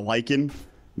BKB for the Lycan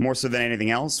more so than anything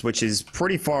else, which is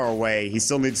pretty far away. He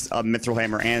still needs a Mithril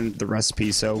Hammer and the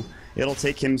recipe, so it'll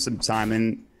take him some time.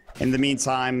 And in the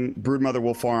meantime, Broodmother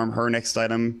will farm her next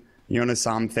item. Jonas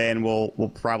Samthan will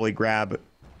probably grab.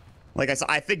 Like I said,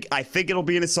 I think it'll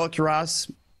be an Assault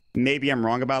Cuirass. Maybe I'm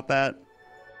wrong about that.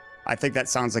 I think that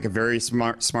sounds like a very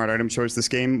smart item choice this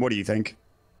game. What do you think?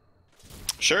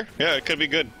 Sure. Yeah, it could be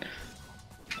good.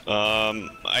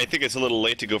 I think it's a little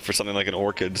late to go for something like an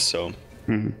Orchid, so...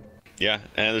 Yeah,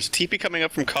 and there's TP coming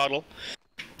up from Coddle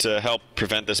to help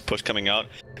prevent this push coming out.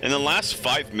 In the last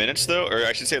 5 minutes, though, or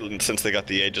I should say since they got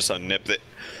the Aegis on NIP, that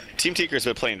Team Tinker's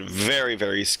been playing very,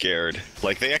 very scared.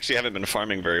 Like, they actually haven't been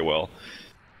farming very well.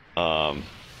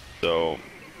 So,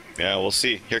 yeah, we'll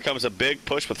see. Here comes a big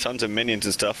push with tons of minions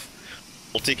and stuff.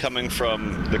 Ulti coming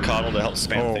from the Coddle to help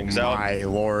spam things out. Oh my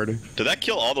lord. Did that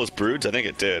kill all those broods? I think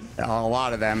it did. A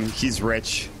lot of them. He's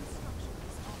rich.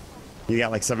 He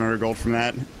got like 700 gold from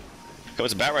that.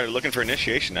 Comes a Bat Rider looking for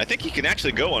initiation. I think he can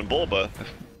actually go on Bulba.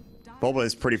 Bulba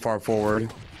is pretty far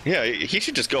forward. Yeah, he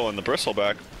should just go on the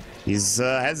Bristleback. He's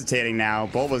hesitating now.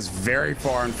 Bulba's very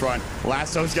far in front.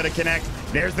 Lasso's gonna connect.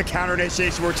 There's the counter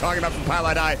initiation we're talking about from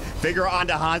Pilot Eye. Figure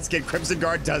onto Hanskin. Crimson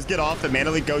Guard does get off. The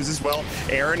Mana Leak goes as well.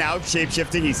 Aaron out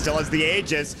shapeshifting. He still has the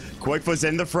Aegis. Quickfoot's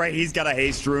in the fray. He's got a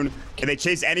haste rune. Can they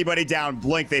chase anybody down?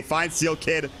 Blink. They find Seal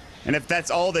Kid. And if that's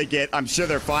all they get, I'm sure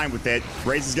they're fine with it.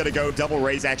 Raze is gonna go. Double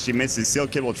Raze actually misses. Seal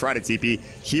Kid will try to TP.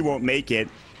 He won't make it.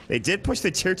 They did push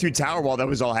the tier 2 tower while that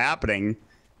was all happening.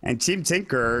 And Team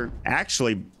Tinker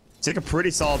actually took a pretty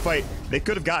solid fight. They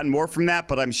could have gotten more from that,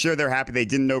 but I'm sure they're happy they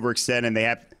didn't overextend, and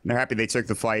they're happy they took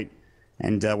the fight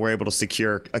and were able to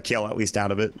secure a kill at least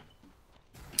out of it.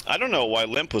 I don't know why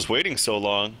Limp was waiting so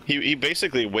long. He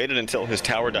basically waited until his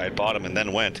tower died bottom and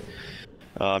then went.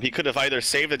 He could have either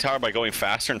saved the tower by going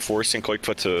faster and forcing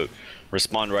Quickfoot to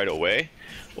respond right away,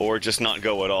 or just not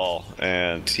go at all.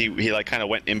 And he like kind of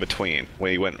went in between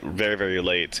when he went very, very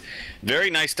late. Very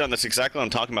nice stun. That's exactly what I'm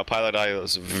talking about. Pilot Eye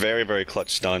was very, very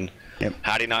clutch stun. Yep.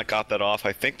 Had he not got that off,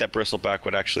 I think that Bristleback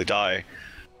would actually die.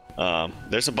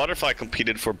 There's a Butterfly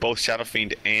competed for both Shadow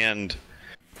Fiend and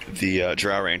the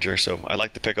Drow Ranger, so I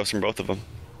like the pickups from both of them.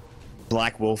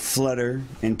 Black will flutter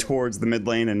in towards the mid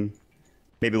lane and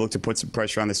maybe look to put some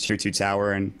pressure on this tier 2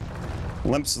 tower. And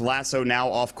Limp's Lasso now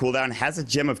off cooldown, has a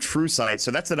Gem of True Sight,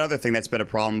 so that's another thing that's been a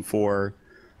problem for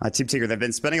Team Tinker. They've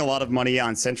been spending a lot of money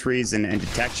on sentries and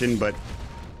detection, but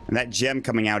that gem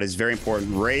coming out is very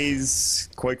important. Raze,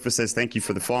 Quakefa says, thank you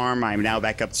for the farm. I'm now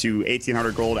back up to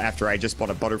 1,800 gold after I just bought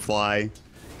a Butterfly.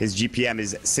 His GPM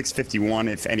is 651,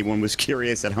 if anyone was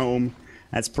curious at home.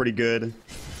 That's pretty good.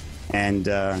 And,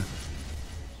 yeah,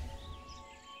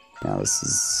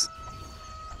 this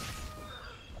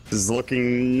is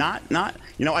looking not,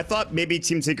 you know, I thought maybe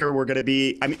Team Tinker were going to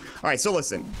be, I mean, all right, so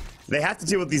listen. They have to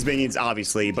deal with these minions,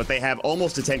 obviously, but they have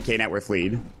almost a 10k net worth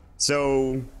lead.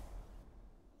 So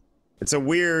it's a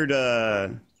weird,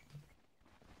 kind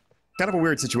of a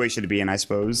weird situation to be in, I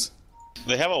suppose.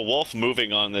 They have a wolf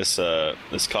moving on this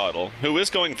this Coddle, who is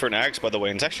going for an axe, by the way,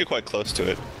 and it's actually quite close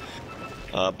to it.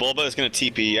 Bulba is going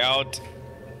to TP out.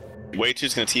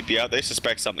 Way2's going to TP out. They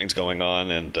suspect something's going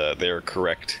on, and they're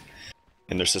correct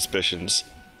in their suspicions.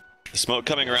 The smoke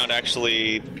coming around,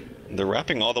 actually, they're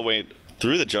wrapping all the way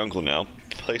through the jungle now,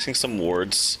 placing some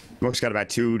wards. Smoke's got about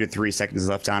 2 to 3 seconds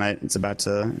left on it. It's about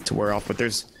to wear off, but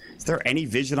is there any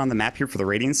vision on the map here for the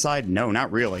Radiant side? No,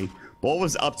 not really.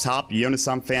 Bulba's up top.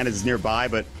 Yonesam fan is nearby,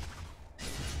 but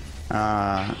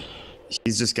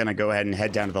he's just going to go ahead and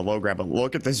head down to the low ground. But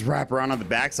look at this wraparound on the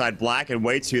backside. Black and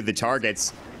Way2 the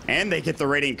targets, and they get the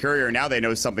Radiant Courier. Now they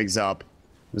know something's up.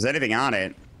 Was anything on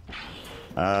it?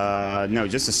 No,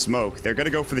 just a smoke. They're going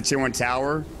to go for the tier 1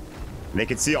 tower. They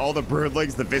can see all the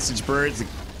birdlings, the Visage birds.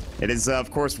 It is,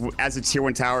 of course, as a tier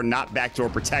 1 tower, not backdoor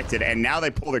protected. And now they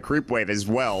pull the creep wave as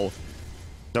well.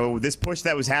 So this push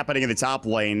that was happening in the top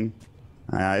lane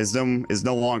is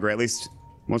no longer, at least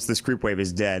once this creep wave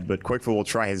is dead. But Quickfoot will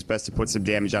try his best to put some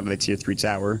damage onto the tier 3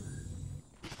 tower.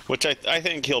 Which I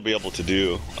think he'll be able to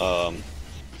do.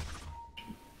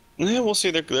 Yeah, we'll see.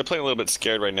 They're playing a little bit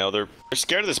scared right now. They're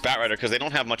scared of this Batrider because they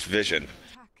don't have much vision.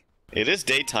 It is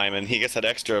daytime, and he gets that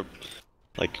extra,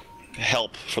 like,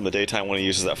 help from the daytime when he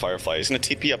uses that Firefly. He's going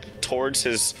to TP up towards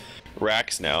his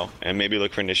racks now, and maybe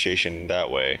look for initiation that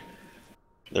way.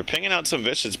 They're pinging out some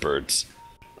Visage birds.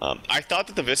 I thought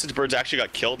that the Visage birds actually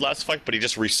got killed last fight, but he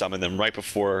just resummoned them right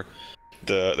before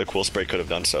the Cool Spray could have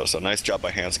done so. So nice job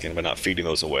by Hanskin by not feeding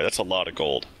those away. That's a lot of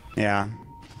gold. Yeah.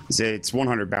 It's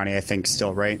 100 bounty, I think,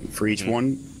 still, right? For each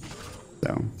one.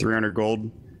 So 300 gold.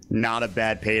 Not a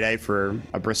bad payday for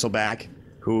a Bristleback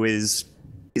who is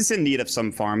in need of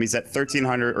some farm. He's at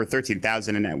 1,300 or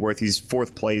 13,000 in net worth. He's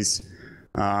 4th place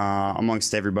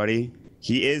amongst everybody.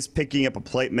 He is picking up a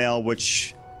plate mail,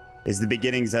 which is the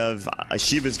beginnings of a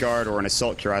Shiva's Guard or an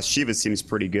Assault Cuirass. Shiva seems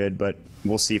pretty good, but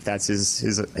we'll see if that's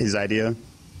his idea.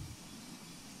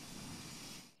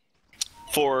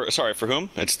 For whom?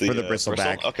 It's the for the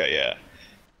Bristleback. Okay,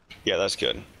 yeah, that's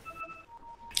good.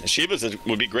 Shiva's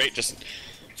would be great just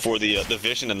for the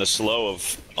vision and the slow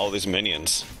of all these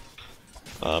minions,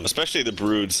 especially the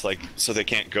broods, like so they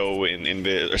can't go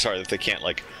that they can't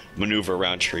like maneuver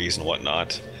around trees and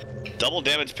whatnot. Double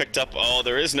damage picked up. Oh,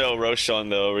 there is no Roshan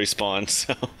though respawn,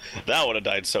 so that would have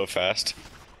died so fast.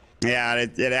 Yeah,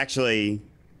 it actually.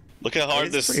 Look how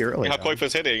hard how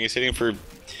Koifa's hitting. He's hitting for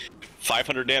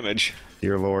 500 damage.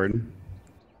 Dear Lord.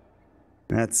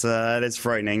 That is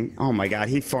frightening. Oh my god,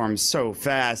 he farms so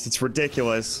fast. It's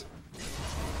ridiculous.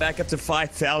 Back up to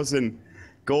 5,000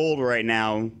 gold right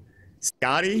now.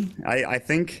 Scotty, I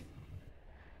think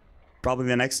probably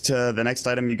the next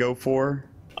item you go for.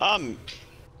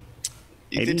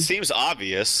 It seems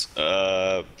obvious.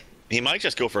 He might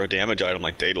just go for a damage item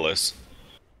like Daedalus.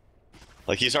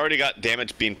 Like he's already got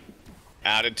damage being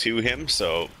added to him,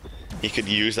 so he could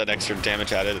use that extra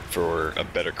damage added for a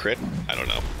better crit. I don't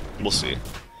know. We'll see.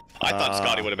 I thought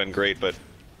Scotty would have been great, but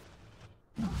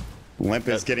Limp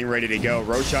is getting ready to go.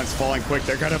 Roshan's falling quick.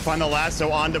 They're going to find the lasso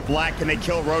onto Black. Can they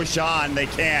kill Roshan? They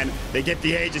can. They get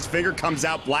the Age. His finger comes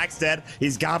out. Black's dead.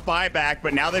 He's got buyback,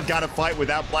 but now they've got to fight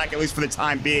without Black, at least for the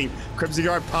time being. Crimson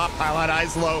Guard pop, Pilot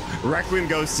Eyes low. Requiem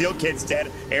goes. Seal Kid's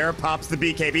dead. Air pops the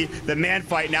BKB. The man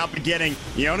fight now beginning.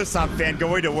 Yonesam fan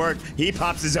going to work. He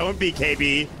pops his own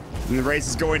BKB. And the race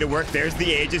is going to work. There's the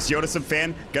Aegis. Yonesam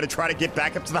fan gonna try to get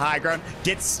back up to the high ground.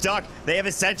 Gets stuck. They have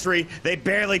a sentry. They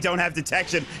barely don't have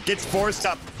detection. Gets forced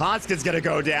up. Hanskin's gonna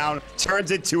go down.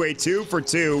 Turns it to a 2 for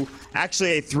 2.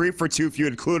 Actually a 3 for 2 if you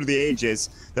include the Aegis.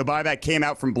 The buyback came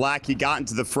out from Black. He got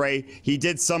into the fray. He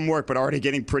did some work, but already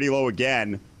getting pretty low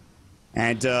again.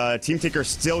 And Team Tinker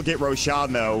still get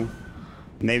Roshan though.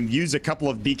 And they've used a couple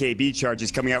of BKB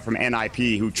charges coming out from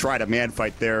NIP who try to man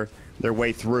fight their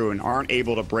way through and aren't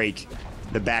able to break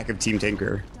the back of Team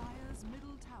Tinker.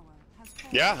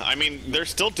 Yeah, I mean, they're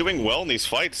still doing well in these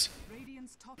fights.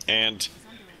 And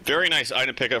very nice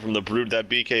item pickup from the Brood. That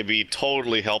BKB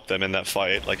totally helped them in that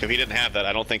fight. Like, if he didn't have that,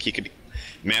 I don't think he could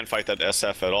man fight that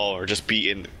SF at all, or just be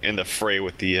in the fray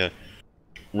with the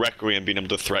Requiem being able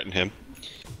to threaten him.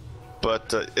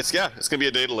 But it's gonna be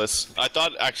a Daedalus. I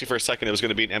thought actually for a second it was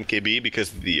gonna be an MKB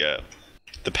because the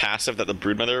passive that the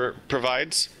Broodmother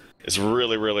provides is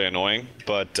really, really annoying,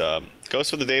 but goes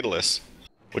for the Daedalus,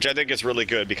 which I think is really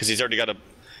good because he's already got a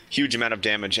huge amount of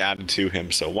damage added to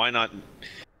him, so why not,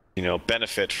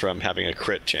 benefit from having a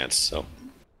crit chance, so.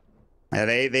 Yeah,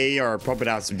 they are pumping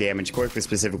out some damage. Quickly,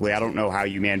 specifically, I don't know how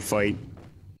you man fight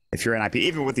if you're NIP,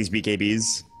 even with these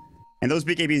BKBs. And those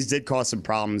BKBs did cause some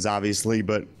problems, obviously,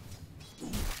 but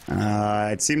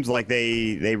it seems like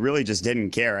they really just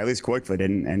didn't care, at least Quickfoot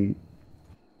didn't, and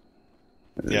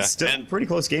Yeah, It's still and a pretty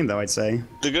close game, though, I'd say.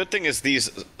 the good thing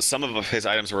is some of his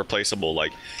items are replaceable.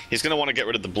 Like, he's gonna want to get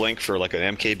rid of the blink for like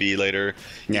an MKB later.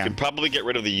 You Yeah. can probably get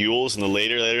rid of the Yules in the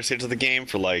later stages of the game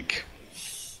for like,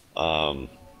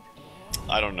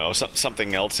 I don't know,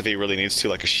 something else if he really needs to,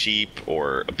 like a sheep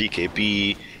or a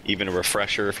BKB, even a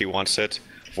refresher if he wants it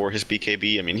for his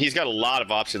BKB. I mean, he's got a lot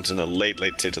of options in the late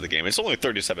stage of the game. It's only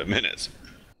 37 minutes.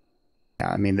 Yeah,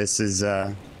 I mean, this is,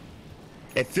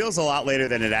 it feels a lot later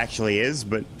than it actually is,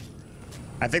 but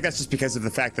I think that's just because of the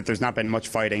fact that there's not been much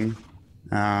fighting.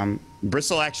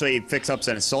 Bristol actually picks up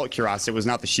an Assault Cuirass. It was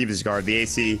not the Shiva's Guard, the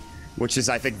AC, which is,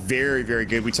 I think, very, very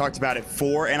good. We talked about it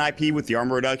for NIP with the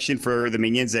armor reduction for the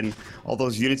minions and all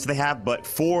those units they have, but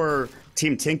for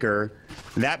Team Tinker,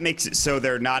 that makes it so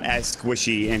they're not as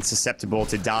squishy and susceptible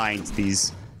to dying to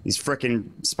these frickin'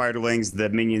 spiderlings, the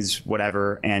minions,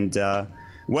 whatever. And,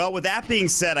 well, with that being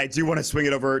said, I do want to swing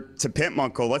it over to Pimp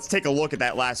Munko. Let's take a look at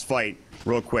that last fight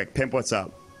real quick. Pimp, what's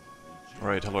up?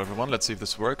 Alright, hello everyone, let's see if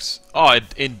this works. Oh, it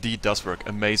indeed does work,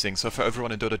 amazing. So for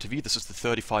everyone in Dota TV, this is the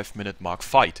 35-minute mark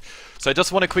fight. So I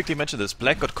just want to quickly mention this.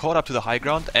 Black got caught up to the high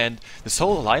ground, and this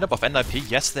whole lineup of NIP,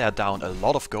 yes, they are down a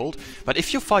lot of gold, but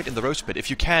if you fight in the Roach Pit, if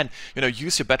you can, you know,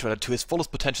 use your Batrider to his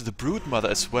fullest potential, the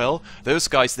Broodmother as well, those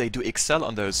guys, they do excel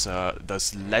on those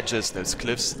ledges, those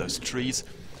cliffs, those trees.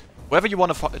 Wherever you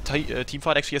want to team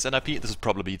fight actually as NIP, this is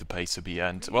probably the place to be.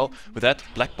 And, well, with that,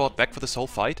 Blackbot back for this whole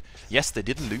fight. Yes, they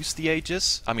didn't lose the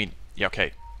Aegis. I mean, yeah,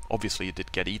 okay, obviously it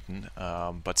did get eaten,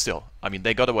 but still. I mean,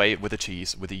 they got away with the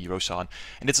cheese, with the Roshan,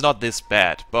 and it's not this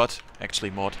bad. But, actually,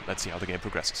 Mod, let's see how the game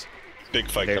progresses. Big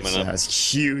fight coming up. There's a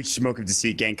huge Smoke of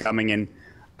Deceit gang coming in.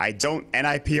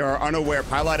 NIP are unaware.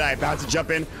 Pilot Eye about to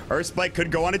jump in. Earthspike could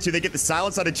go on it too. They get the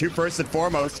silence on it too first and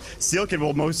foremost. Steelkid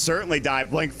will most certainly die.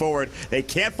 Blink forward. They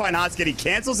can't find Hoskin. He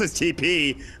cancels his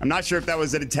TP. I'm not sure if that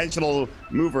was an intentional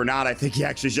move or not. I think he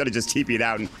actually should have just TP'd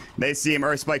out. And they see him.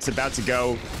 Earthspike's about to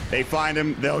go. They find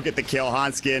him. They'll get the kill.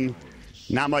 Honskin,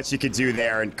 not much you could do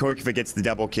there. And Korkiva gets the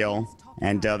double kill.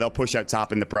 And they'll push out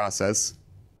top in the process.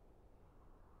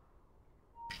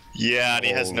 Yeah, and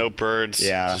he has no birds.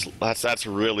 Yeah. That's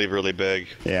really, really big.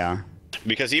 Yeah.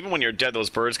 Because even when you're dead, those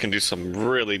birds can do some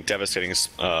really devastating,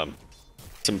 some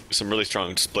really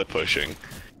strong split pushing.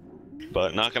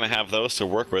 But not going to have those to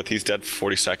work with. He's dead for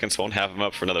 40 seconds. Won't have him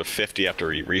up for another 50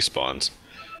 after he respawns.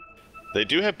 They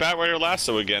do have Batrider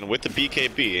Lasso again with the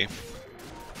BKB.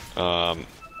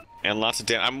 And lots of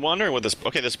damage. I'm wondering what this...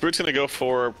 Okay, this Brute's going to go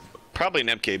for probably an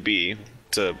MKB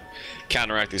to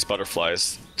counteract these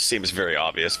butterflies. Seems very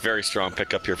obvious. Very strong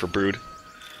pickup here for Brood.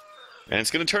 And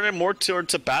it's going to turn in more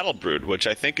towards a Battle Brood, which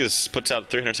I think puts out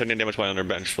 370 damage while under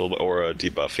Vengeful or a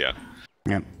debuff, yeah.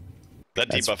 Yep. That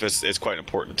debuff is quite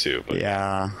important too. But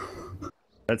yeah.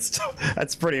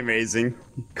 That's pretty amazing.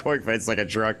 Kork fights like a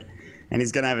truck. And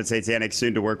he's going to have a Satanic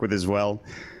soon to work with as well.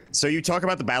 So you talk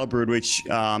about the Battle Brood, which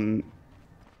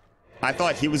I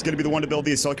thought he was going to be the one to build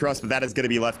the Assault Cross, but that is going to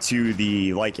be left to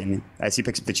the Lycan as he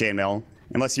picks up the Chainmail.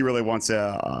 Unless he really wants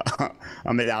a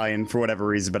medallion for whatever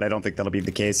reason, but I don't think that'll be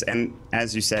the case. And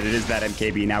as you said, it is that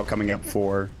MKB now coming up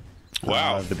for the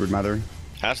Broodmother.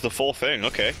 That's the full thing,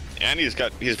 okay. And he's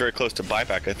very close to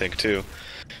buyback, I think, too.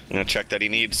 I'm going to check that he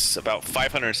needs about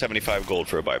 575 gold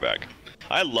for a buyback.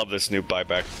 I love this new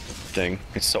buyback thing.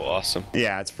 It's so awesome.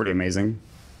 Yeah, it's pretty amazing.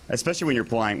 Especially when you're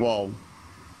playing, well,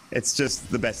 it's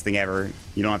just the best thing ever.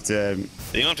 You don't have to...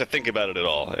 You don't have to think about it at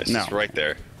all. It's just right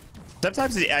there.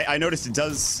 Sometimes I noticed it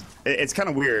does... It's kind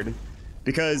of weird.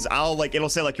 Because it'll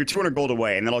say, like, you're 200 gold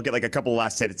away, and then I'll get, like, a couple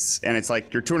last hits, and it's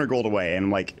like, you're 200 gold away, and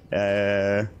I'm like,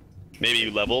 Maybe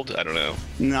you leveled? I don't know.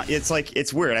 No, it's like,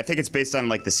 it's weird. I think it's based on,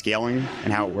 like, the scaling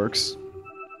and how it works.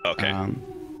 Okay.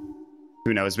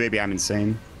 Who knows? Maybe I'm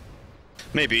insane.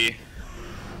 Maybe.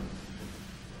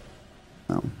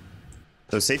 Oh.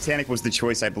 So Satanic was the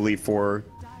choice, I believe, for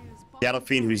Shadow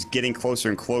Fiend, who's getting closer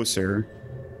and closer.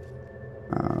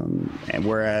 And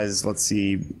whereas, let's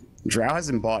see, Drow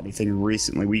hasn't bought anything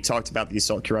recently. We talked about the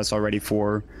Assault Cuirass already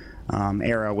for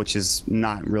Era, which is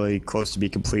not really close to be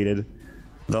completed.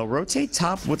 They'll rotate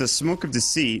top with a Smoke of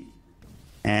Deceit,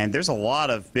 and there's a lot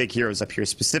of big heroes up here,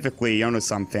 specifically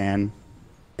Yonosam fan.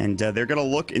 And they're going to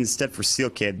look instead for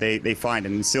Steelkid. They find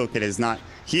him. Steelkid is not...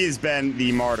 He has been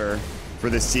the martyr for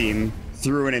this team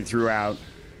through and throughout.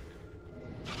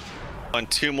 On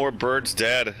 2 more birds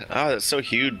dead. Oh, that's so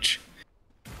huge.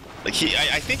 Like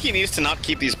I think he needs to not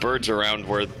keep these birds around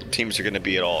where teams are going to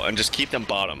be at all, and just keep them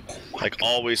bottom. Like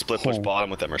always split push bottom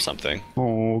with them or something.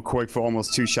 Oh, Quake for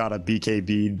almost 2-shot a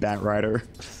BKB Batrider.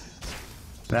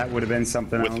 That would have been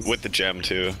something else. With the gem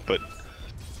too, but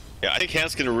Yeah, I think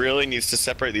Hanskin really needs to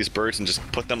separate these birds and just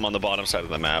put them on the bottom side of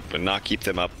the map and not keep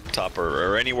them up top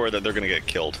or anywhere that they're going to get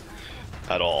killed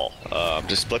at all.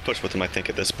 Just split push with them, I think,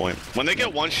 at this point. When they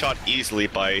get one shot easily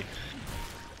by,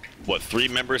 what, 3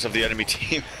 members of the enemy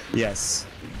team? Yes.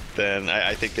 Then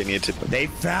I think they need to... They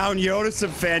found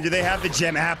Yoda-Fan. Do they have the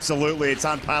gem? Absolutely. It's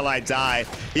on Pyjamas.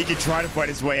 He can try to fight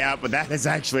his way out, but that is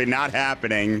actually not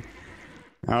happening.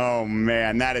 Oh,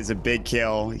 man, that is a big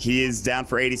kill. He is down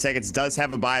for 80 seconds, does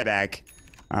have a buyback.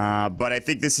 But I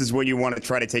think this is when you want to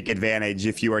try to take advantage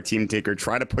if you are Team Tinker.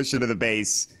 Try to push into the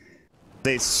base.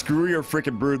 They screw your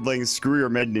freaking broodlings, screw your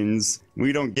minions.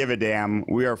 We don't give a damn.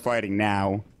 We are fighting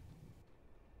now.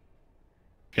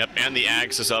 Yep, and the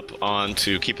Axe is up on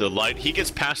to keep the light. He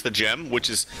gets past the gem, which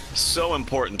is so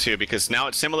important too, because now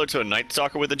it's similar to a Night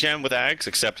Stalker with the gem with Axe,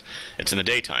 except it's in the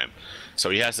daytime. So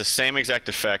he has the same exact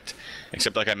effect,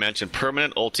 except like I mentioned,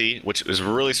 permanent ulti, which is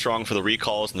really strong for the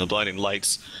recalls and the blinding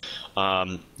lights.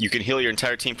 You can heal your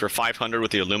entire team for 500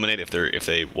 with the Illuminate if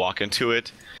they walk into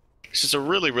it. It's just a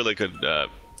really, really good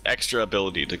extra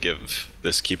ability to give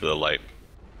this Keeper of the Light.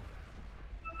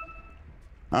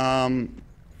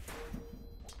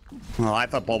 Well, I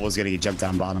thought Bulba was going to get jumped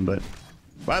down bottom, but...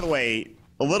 By the way,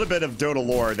 a little bit of Dota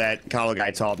lore that Kyle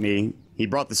guy taught me. He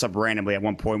brought this up randomly at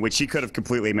one point, which he could have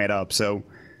completely made up, so...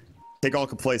 Take all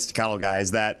complaints to Kyle guy,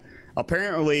 is that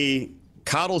apparently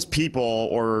Coddle's people,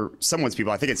 or someone's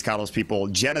people, I think it's Coddle's people,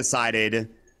 genocided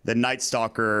the Night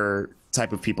Stalker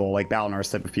type of people, like Balinar's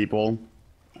type of people.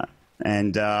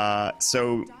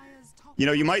 So, you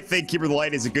know, you might think Keeper of the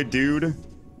Light is a good dude,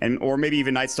 or maybe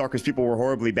even Night Stalker's people were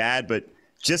horribly bad, but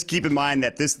just keep in mind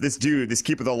that this dude, this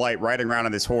Keeper of the Light riding around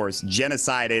on this horse,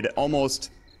 genocided almost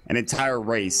an entire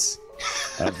race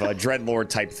of Dreadlord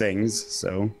type things,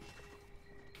 so...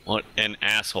 What an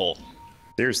asshole.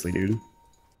 Seriously, dude.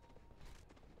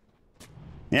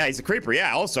 Yeah, he's a creeper.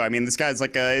 Yeah, also, I mean, this guy's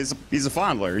like he's a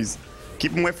fondler. He's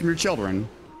keep him away from your children.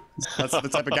 That's the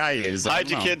type of guy he is. Hide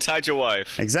your kids, hide your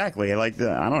wife. Exactly. Like,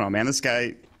 I don't know, man. This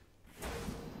guy...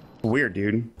 Weird,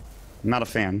 dude. I'm not a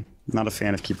fan. Not a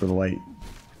fan of Keeper of the Light.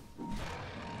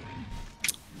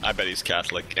 I bet he's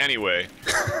Catholic. Anyway.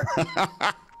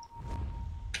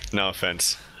 No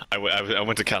offense. I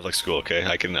went to Catholic school, okay?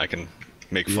 I can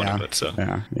make fun of it, so.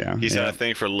 Yeah. He's got a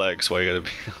thing for legs, so I gotta be...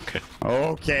 Okay.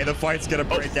 Okay, the fight's gonna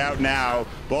break out now.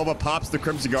 Bulba pops the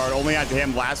Crimson Guard, only onto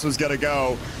him. Lasso's gonna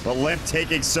go. But Limp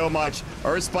taking so much.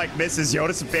 Earthspike misses.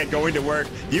 Yoda-Fan going to work.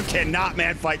 You cannot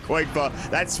man-fight Quigba.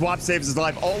 That swap saves his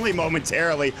life only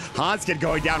momentarily. Hanskin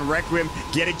going down. Requiem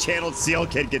getting channeled. Seal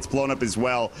Kid gets blown up as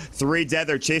well. 3 dead.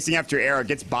 They're chasing after Era.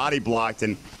 Gets body blocked.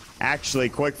 And actually,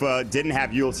 Quigba didn't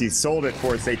have Yules. He sold it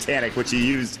for Satanic, which he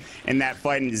used in that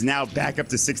fight, and is now back up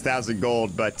to 6,000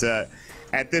 gold. But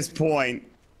at this point,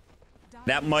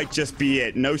 that might just be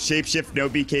it. No Shapeshift, no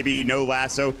BKB, no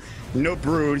Lasso, no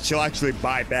Brood. She'll actually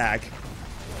buy back.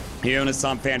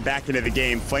 Yoda-Fan back into the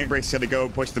game. Flame Break's gonna go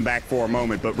push them back for a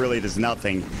moment, but really does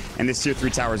nothing. And this tier 3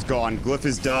 tower is gone. Glyph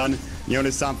is done.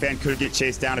 Yoda-Fan could get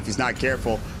chased down if he's not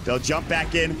careful. They'll jump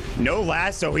back in. No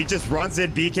Lasso. He just runs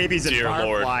in. BKBs and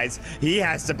Fireflies. He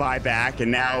has to buy back,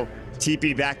 and now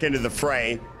TP back into the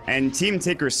fray. And Team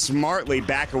Tinker smartly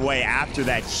back away after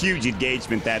that huge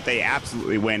engagement that they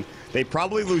absolutely win. They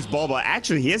probably lose Bulba.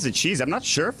 Actually, he has a cheese. I'm not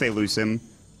sure if they lose him.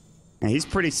 And he's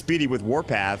pretty speedy with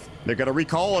Warpath. They're going to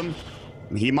recall him.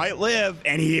 He might live,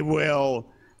 and he will.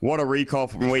 What a recall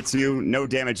from Waitsu. No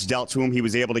damage dealt to him. He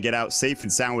was able to get out safe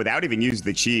and sound without even using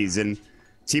the cheese. And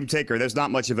Team Tinker, there's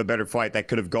not much of a better fight that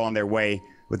could have gone their way,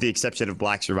 with the exception of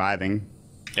Black surviving.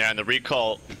 Yeah, and the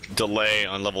recall delay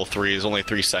on level 3 is only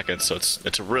 3 seconds, so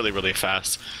it's really, really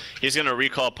fast. He's going to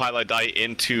recall Pyjamas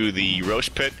into the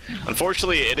Roche Pit.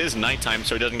 Unfortunately, it is nighttime,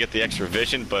 so he doesn't get the extra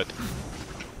vision, but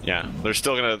yeah, they're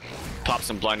still going to pop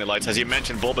some blinded lights. As you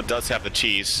mentioned, Bulba does have the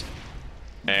cheese,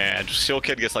 and Seal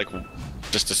Kid gets, like,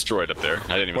 just destroyed up there.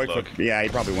 I didn't even look. Yeah, he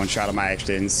probably one-shot him. I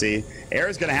actually didn't see.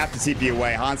 Era's going to have to TP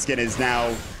away. Hanskin is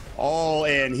now all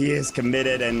in. He is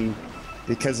committed, and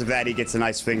because of that, he gets a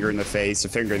nice finger in the face, a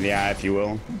finger in the eye, if you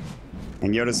will.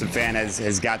 And Yoda-Fan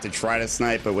has got to try to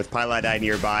snipe, but with Pyjamas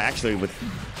nearby, actually with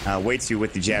Waitsu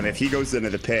with the gem, if he goes into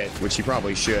the pit, which he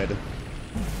probably should,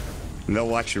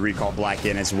 they'll actually recall Black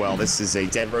in as well. This is a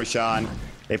dead Roshan.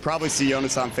 They probably see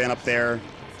Yoda-Fan up there.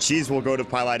 Cheese will go to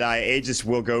Pyjamas. Aegis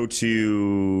will go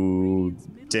to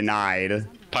Denied.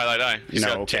 Pyjamas. You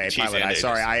know, okay, Pyjamas.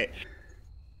 Sorry,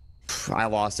 I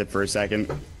lost it for a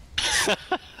second.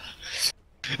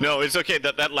 No, it's okay.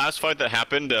 That last fight that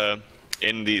happened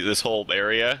in this whole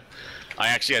area, I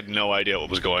actually had no idea what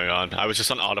was going on. I was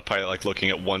just on autopilot, like looking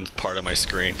at one part of my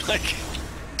screen. Like,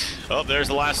 oh, there's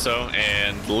the lasso,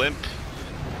 and Limp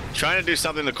Trying to do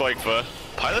something to Koikfa.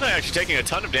 Pilot actually taking a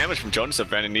ton of damage from Jonas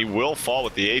Van, and he will fall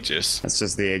with the Aegis. That's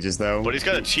just the Aegis, though. But he's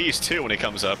got a cheese, too, when he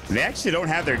comes up. They actually don't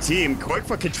have their team.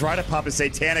 Koikfa could try to pop a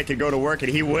Satanic and go to work,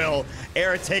 and he will.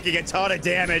 Era taking a ton of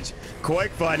damage.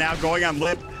 Koikfa now going on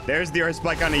Lip. There's the Earth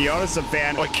Spike on the Jonas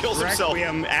Fan. Oh, he kills himself.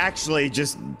 Requiem actually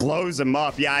just blows him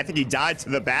up. Yeah, I think he died to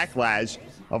the backlash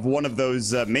of one of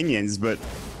those minions, but...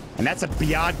 And that's a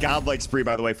beyond godlike spree,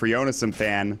 by the way, for Jonas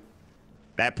Fan.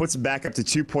 That puts him back up to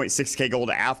 2.6k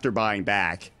gold after buying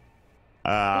back.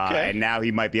 Okay. And now he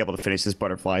might be able to finish this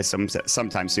butterfly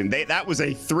sometime soon. That was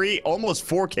a almost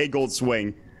 4k gold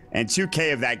swing, and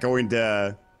 2k of that going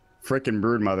to frickin'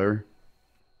 Broodmother.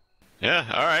 Yeah,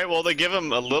 alright, well, they give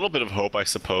him a little bit of hope, I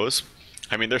suppose.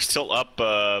 I mean, they're still up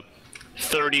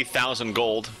 30,000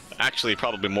 gold. Actually,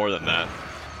 probably more than that.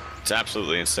 It's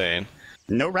absolutely insane.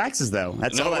 No Raxes though.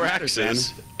 That's all that matters, man.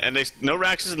 And no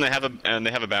Raxes, and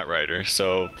they have a Bat Rider.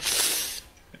 So it's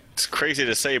crazy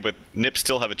to say, but Nip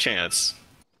still have a chance.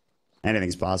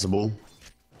 Anything's possible.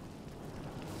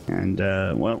 And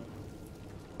well,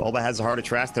 Bulba has a heart of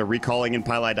trash. They're recalling in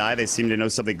Pylai Die. They seem to know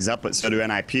something's up, but so do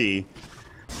NIP.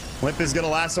 Limp is gonna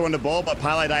lasso into Bulba.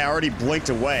 Pylai Die already blinked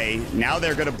away. Now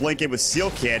they're gonna blink in with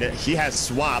Seal Kid. He has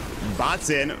swap. Bots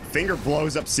in. Finger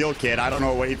blows up Seal Kid. I don't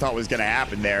know what he thought was gonna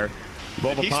happen there.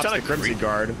 Bulba pops the Crimson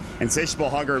Guard. Insatiable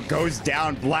Hunger goes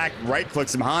down. Black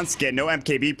right-clicks him. Hanskin. No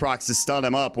MKB procs to stun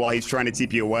him up while he's trying to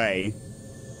TP away.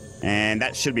 And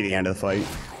that should be the end of the fight.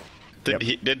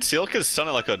 Did Sealkid stun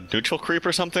it like a neutral creep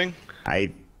or something?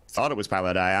 I thought it was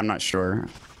Pilot Eye. I'm not sure.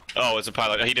 Oh, it's a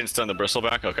Pilot. He didn't stun the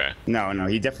Bristleback? Okay. No.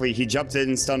 He jumped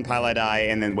in, stunned Pilot Eye,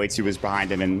 and then Wei-2 was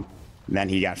behind him, and then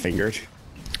he got fingered.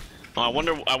 I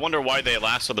wonder why they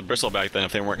lassoed the Bristleback then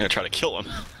if they weren't going to try to kill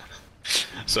him.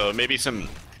 So maybe some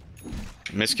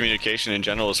miscommunication in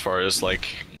general as far as like,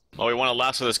 oh, we want to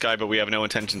lasso this guy, but we have no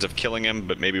intentions of killing him,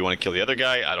 but maybe we want to kill the other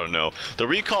guy. I don't know. The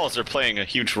recalls are playing a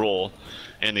huge role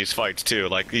in these fights too.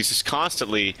 Like he's just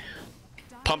constantly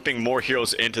pumping more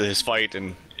heroes into his fight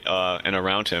and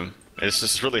around him. It's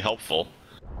just really helpful.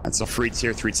 That's a free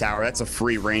tier 3 tower. That's a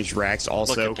free ranged Rax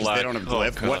also because they don't have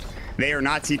glyph. They are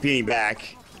not TPing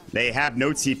back. They have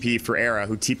no TP for Era,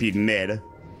 who TP'd mid.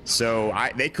 So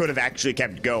they could have actually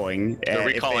kept going. They're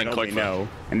recalling quick.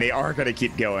 And they are going to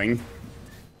keep going.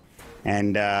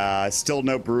 And still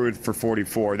no Brood for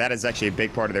 44. That is actually a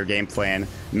big part of their game plan.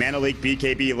 Mana Leak,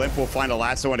 BKB, Limp will find a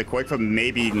lasso into Quickfoot.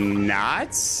 Maybe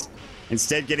not.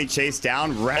 Instead, getting chased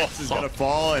down. Rax is going to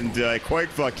fall, and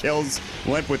Quickfoot kills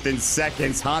Limp within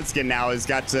seconds. Hanskin now has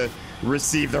got to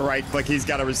receive the right click. He's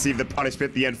got to receive the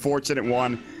punishment, the unfortunate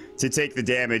one, to take the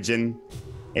damage. And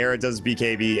Era does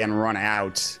BKB and run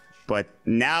out. But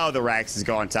now the Rax has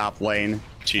gone top lane.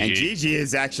 GG. And GG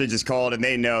is actually just called, and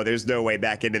they know there's no way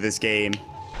back into this game.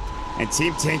 And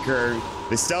Team Tinker,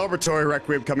 the celebratory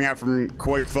Requiem coming out from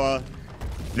Koifa,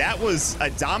 that was a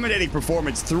dominating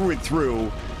performance through and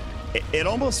through. It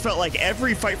almost felt like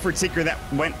every fight for Tinker that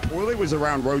went poorly was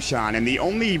around Roshan, and the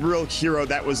only real hero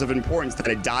that was of importance that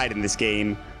had died in this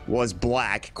game was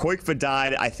Black. Koifa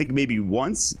died, I think, maybe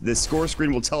once. The score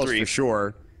screen will tell us for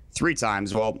sure. 3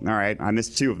 times. Well, all right, I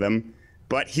missed 2 of them.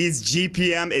 But his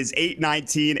GPM is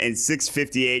 819 and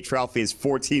 658. Tralfi is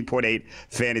 14.8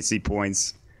 fantasy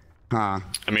points. Huh.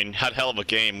 I mean, had hell of a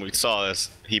game. We saw this.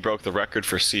 He broke the record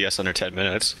for CS under 10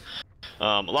 minutes.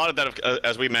 A lot of that,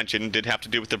 as we mentioned, did have to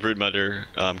do with the Broodmother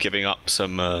giving up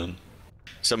some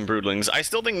broodlings. I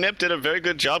still think Nip did a very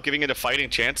good job giving it a fighting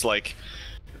chance. Like,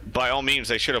 by all means,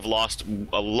 they should have lost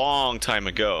a long time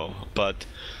ago. But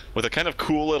with a kind of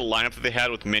cool little lineup that they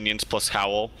had with minions plus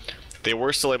Howl, they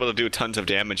were still able to do tons of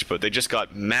damage, but they just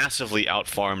got massively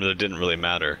outfarmed. It didn't really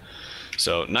matter.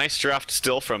 So nice draft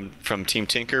still from Team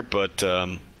Tinker, but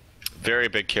very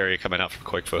big carry coming out from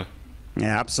Koikfa.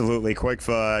 Yeah, absolutely.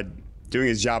 Koikfa doing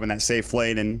his job in that safe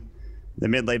lane, and the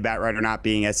mid lane Bat Rider not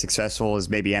being as successful as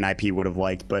maybe NIP would have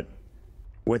liked. But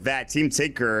with that, Team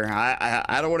Tinker,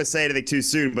 I don't want to say anything too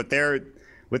soon, but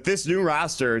with this new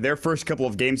roster, their first couple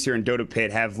of games here in Dota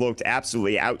Pit have looked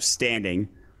absolutely outstanding.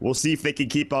 We'll see if they can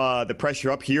keep the pressure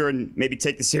up here and maybe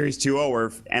take the series 2-0, or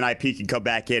if NIP can come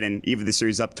back in and even the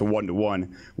series up to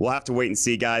 1-1. We'll have to wait and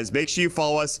see, guys. Make sure you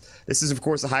follow us. This is, of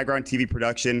course, a HighGroundTV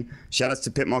production. Shout outs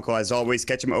to Pitmunkle, as always.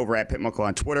 Catch him over at Pitmunkle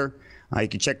on Twitter. You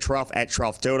can check Trough at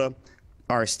TroughDota.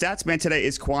 Our stats man today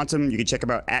is Quantum. You can check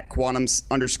him out at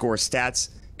Quantums_stats.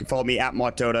 You can follow me at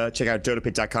MottDota. Check out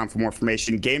DotaPit.com for more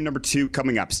information. Game number 2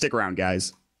 coming up. Stick around,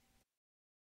 guys.